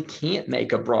probably can't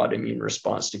make a broad immune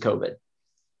response to COVID.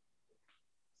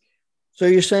 So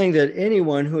you're saying that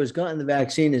anyone who has gotten the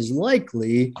vaccine is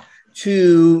likely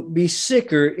to be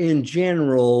sicker in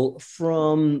general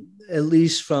at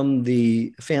least from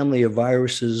the family of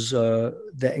viruses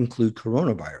that include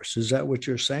coronavirus. Is that what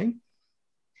you're saying?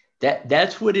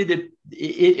 That's what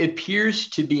it appears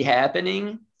to be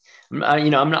happening.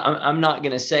 I'm not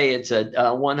going to say it's a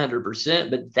 100%,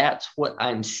 but that's what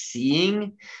I'm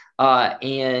seeing.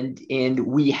 And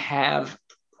we have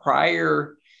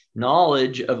prior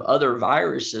knowledge of other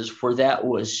viruses where that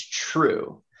was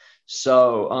true.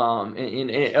 So,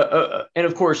 and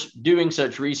of course, doing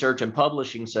such research and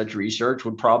publishing such research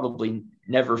would probably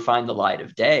never find the light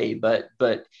of day. But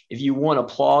if you want a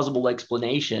plausible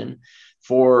explanation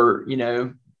for,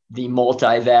 the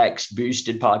multi-vax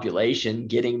boosted population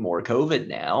getting more COVID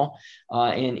now,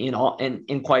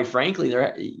 and quite frankly,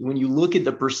 when you look at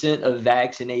the percent of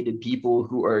vaccinated people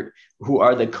who are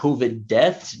the COVID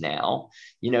deaths now,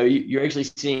 you're actually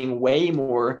seeing way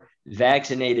more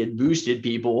vaccinated boosted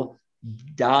people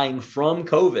dying from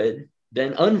COVID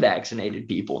than unvaccinated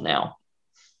people now.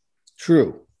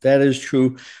 True. That is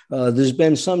true. There's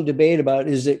been some debate about,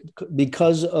 is it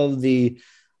because of the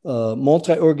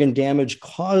multi-organ damage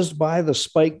caused by the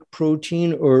spike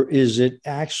protein, or is it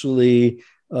actually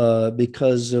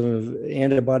because of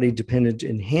antibody-dependent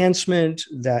enhancement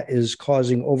that is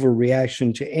causing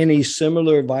overreaction to any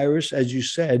similar virus? As you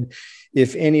said,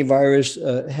 if any virus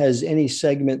has any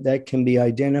segment that can be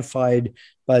identified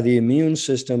by the immune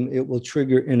system, it will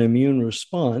trigger an immune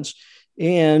response.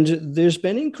 And there's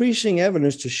been increasing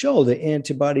evidence to show that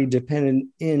antibody-dependent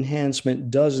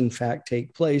enhancement does, in fact,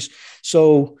 take place.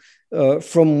 So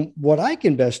from what I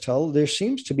can best tell, there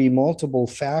seems to be multiple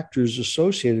factors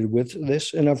associated with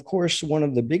this. And of course, one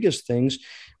of the biggest things,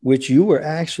 which you were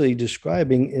actually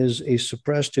describing, is a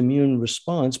suppressed immune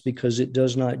response because it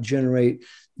does not generate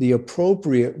the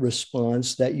appropriate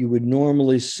response that you would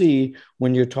normally see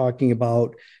when you're talking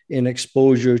about an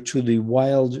exposure to the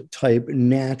wild type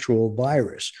natural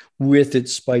virus with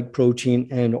its spike protein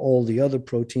and all the other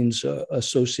proteins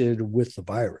associated with the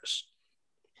virus.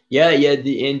 Yeah.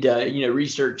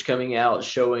 Research coming out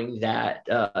showing that,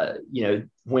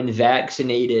 when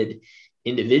vaccinated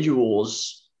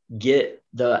individuals get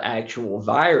the actual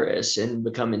virus and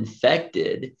become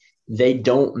infected, they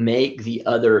don't make the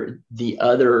other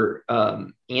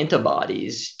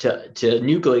antibodies to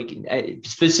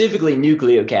specifically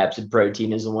nucleocapsid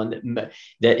protein is the one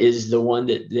that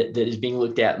is being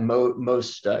looked at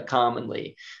most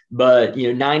commonly. But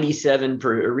 97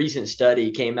 a recent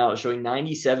study came out showing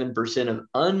 97% of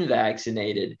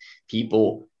unvaccinated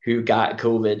people who got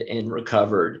COVID and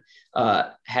recovered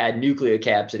had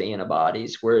nucleocapsid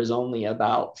antibodies, whereas only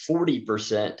about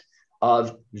 40%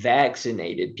 of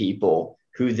vaccinated people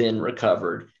who then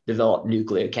recovered developed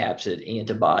nucleocapsid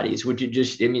antibodies, which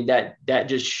that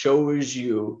just shows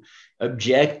you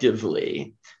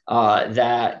objectively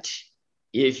that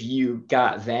if you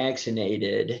got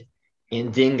vaccinated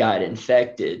and then got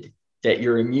infected, that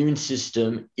your immune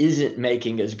system isn't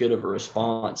making as good of a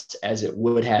response as it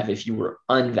would have if you were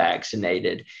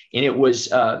unvaccinated. And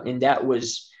that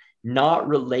was not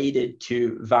related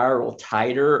to viral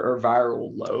titer or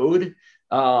viral load,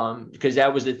 because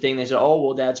that was the thing. They said, oh,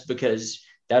 well, that's because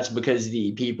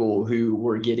the people who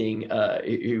were getting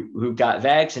who got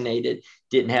vaccinated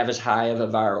didn't have as high of a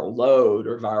viral load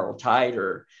or viral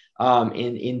titer.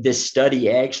 And this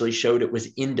study actually showed it was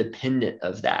independent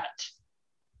of that.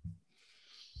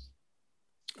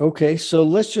 Okay, so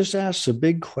let's just ask a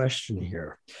big question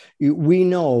here. We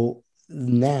know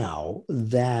now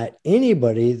that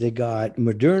anybody that got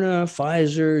Moderna,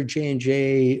 Pfizer,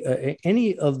 J&J,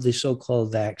 any of the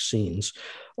so-called vaccines,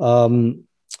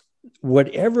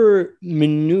 whatever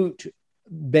minute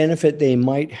benefit they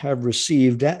might have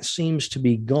received, that seems to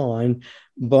be gone.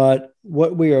 But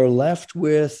what we are left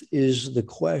with is the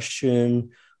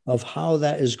question of how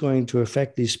that is going to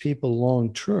affect these people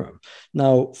long term.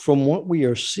 Now, from what we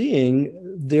are seeing,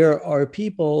 there are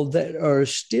people that are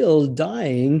still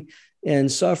dying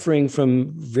and suffering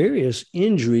from various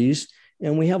injuries,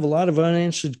 and we have a lot of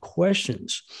unanswered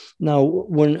questions. Now,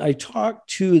 when I talk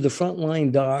to the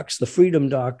frontline docs, the freedom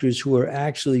doctors who are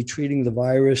actually treating the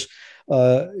virus,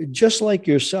 just like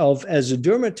yourself, as a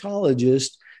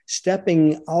dermatologist,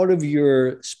 stepping out of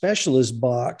your specialist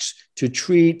box to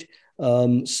treat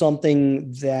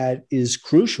something that is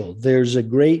crucial. There's a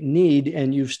great need,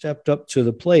 and you've stepped up to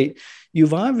the plate.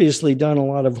 You've obviously done a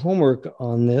lot of homework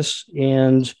on this,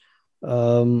 and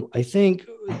I think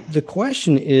the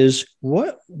question is,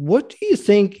 what do you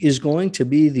think is going to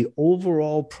be the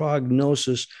overall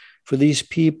prognosis for these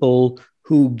people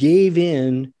who gave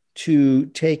in to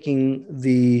taking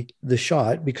the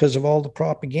shot because of all the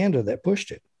propaganda that pushed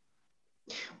it?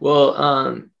 Well,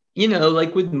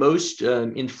 like with most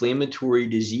inflammatory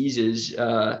diseases,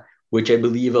 which I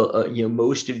believe,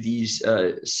 most of these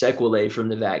sequelae from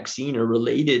the vaccine are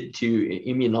related to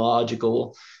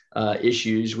immunological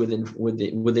issues within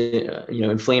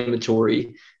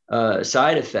inflammatory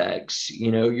side effects.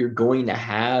 You're going to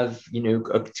have,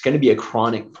 it's going to be a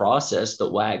chronic process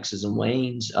that waxes and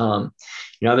wanes. I'm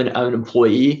an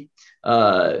employee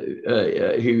who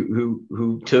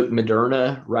took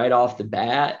Moderna right off the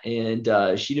bat,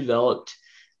 and she developed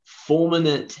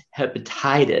fulminant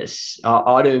hepatitis,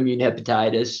 autoimmune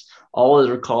hepatitis. All of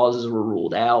her causes were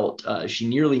ruled out. She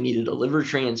nearly needed a liver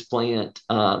transplant.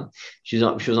 She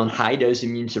was on high dose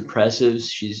immune suppressives.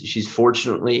 She's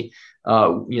fortunately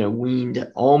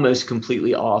weaned almost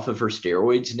completely off of her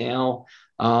steroids now.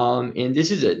 And this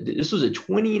was a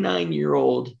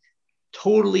 29-year-old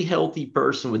totally healthy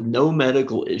person with no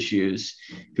medical issues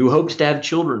who hopes to have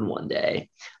children one day.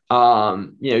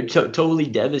 Totally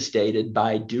devastated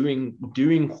by doing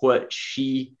what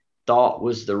she thought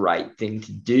was the right thing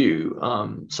to do.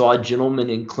 Saw a gentleman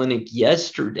in clinic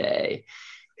yesterday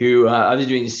who I was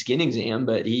doing a skin exam,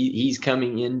 but he's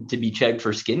coming in to be checked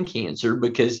for skin cancer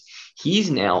because he's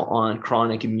now on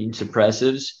chronic immune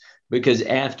suppressives, because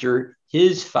after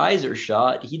his Pfizer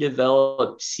shot, he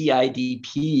developed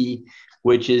CIDP,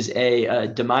 which is a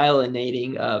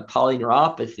demyelinating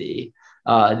polyneuropathy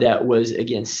that was,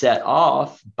 again, set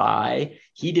off by,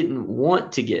 he didn't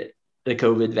want to get the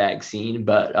COVID vaccine,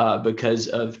 but because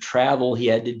of travel he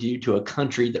had to do to a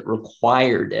country that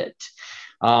required it,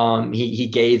 he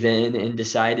gave in and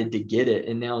decided to get it,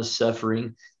 and now is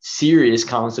suffering serious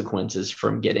consequences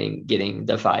from getting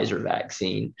the Pfizer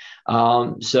vaccine.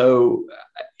 So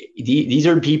these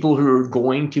are people who are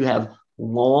going to have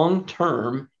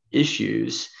long-term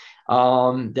issues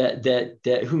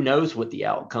that who knows what the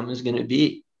outcome is going to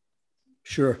be.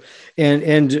 Sure.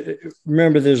 And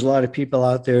remember, there's a lot of people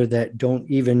out there that don't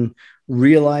even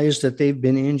realize that they've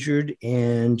been injured.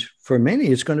 And for many,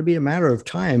 it's going to be a matter of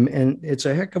time. And it's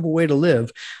a heck of a way to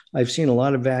live. I've seen a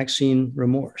lot of vaccine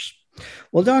remorse.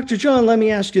 Well, Dr. John, let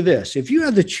me ask you this. If you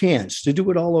had the chance to do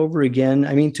it all over again,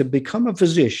 I mean, to become a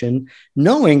physician,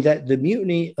 knowing that the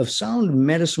mutiny of sound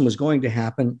medicine was going to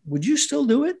happen, would you still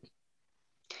do it?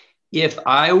 If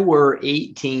I were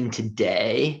 18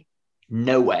 today,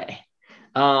 no way.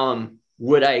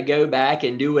 Would I go back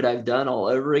and do what I've done all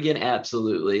over again?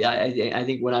 Absolutely. I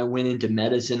think when I went into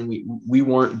medicine, we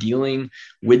weren't dealing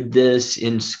with this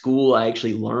in school. I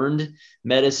actually learned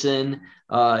medicine,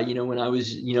 when I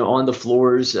was, on the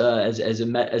floors as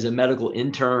a medical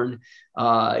intern.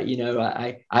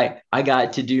 I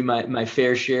got to do my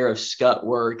fair share of scut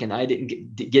work, and I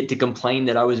didn't get to complain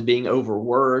that I was being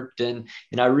overworked. And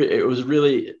it was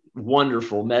really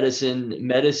wonderful.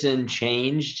 Medicine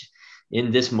changed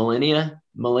in this millennia.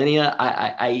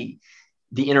 The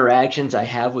interactions I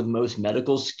have with most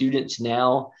medical students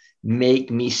now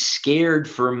make me scared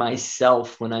for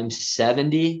myself when I'm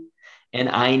 70 and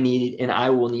I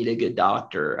will need a good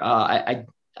doctor. I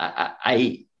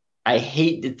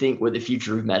hate to think what the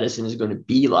future of medicine is going to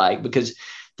be like, because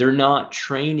they're not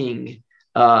training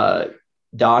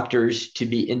doctors to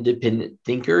be independent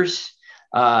thinkers.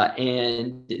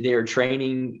 And they're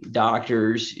training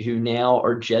doctors who now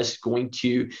are just going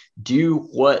to do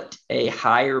what a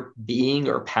higher being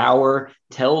or power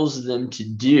tells them to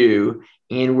do.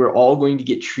 And we're all going to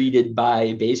get treated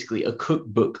by basically a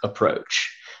cookbook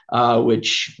approach,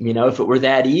 which, if it were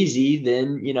that easy,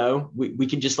 then, we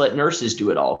could just let nurses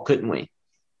do it all, couldn't we?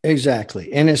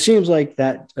 Exactly. And it seems like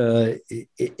that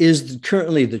is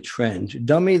currently the trend.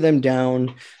 Dummy them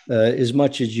down as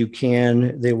much as you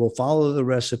can. They will follow the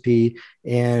recipe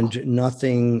and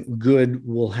nothing good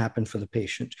will happen for the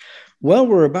patient. Well,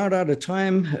 we're about out of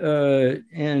time.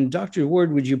 And Dr.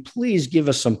 Ward, would you please give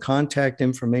us some contact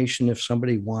information if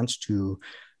somebody wants to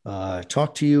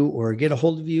talk to you or get a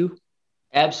hold of you?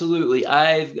 Absolutely.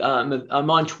 I'm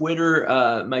on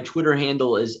Twitter. My Twitter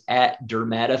handle is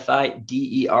 @Dermatophyte,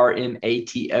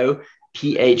 DERMATOPHYTE.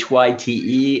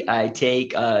 I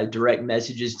take direct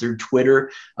messages through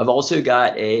Twitter. I've also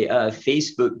got a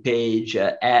Facebook page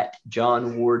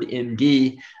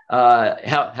 @JohnWardMD.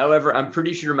 However, I'm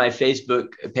pretty sure my Facebook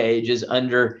page is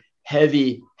under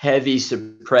heavy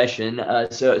suppression.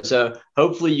 So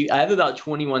hopefully I have about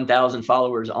 21,000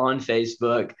 followers on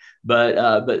Facebook, but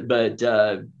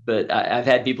I've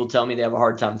had people tell me they have a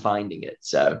hard time finding it.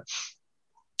 So.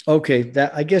 Okay,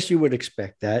 that I guess you would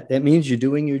expect that. That means you're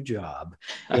doing your job.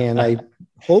 And I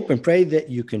hope and pray that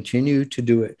you continue to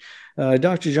do it.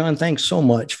 Dr. John, thanks so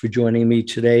much for joining me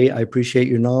today. I appreciate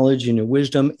your knowledge and your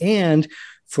wisdom and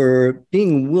for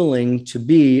being willing to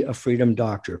be a freedom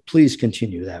doctor. Please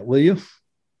continue that, will you?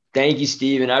 Thank you,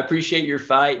 Steve. And I appreciate your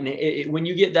fight. And when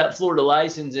you get that Florida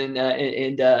license and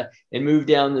move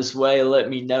down this way, let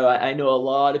me know. I know a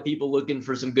lot of people looking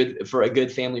for a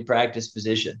good family practice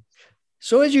physician.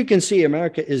 So as you can see,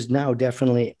 America is now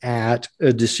definitely at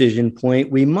a decision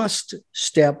point. We must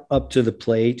step up to the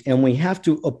plate, and we have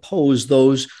to oppose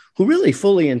those who really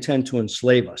fully intend to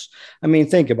enslave us. I mean,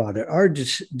 think about it. Our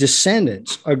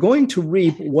descendants are going to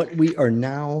reap what we are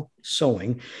now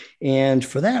sowing. And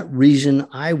for that reason,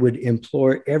 I would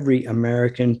implore every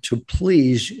American to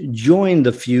please join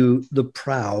the few, the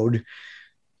proud,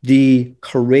 the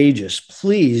courageous.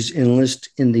 Please enlist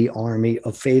in the army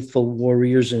of faithful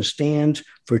warriors and stand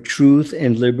for truth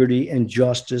and liberty and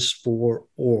justice for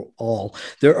all.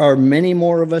 There are many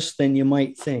more of us than you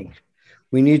might think.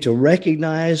 We need to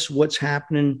recognize what's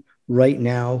happening right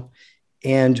now,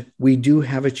 and we do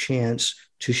have a chance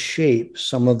to shape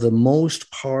some of the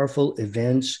most powerful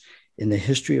events in the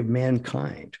history of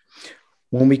mankind.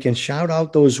 When we can shout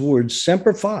out those words,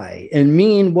 Semper Fi, and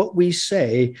mean what we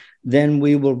say, then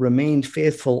we will remain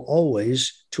faithful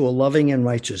always to a loving and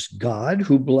righteous God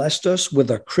who blessed us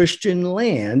with a Christian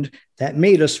land that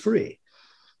made us free.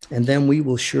 And then we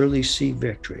will surely see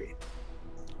victory.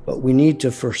 But we need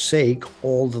to forsake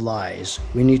all the lies.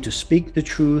 We need to speak the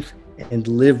truth and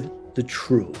live the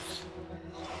truth.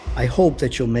 I hope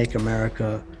that you'll make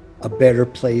America a better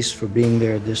place for being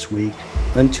there this week.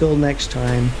 Until next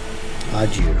time,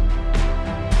 adieu.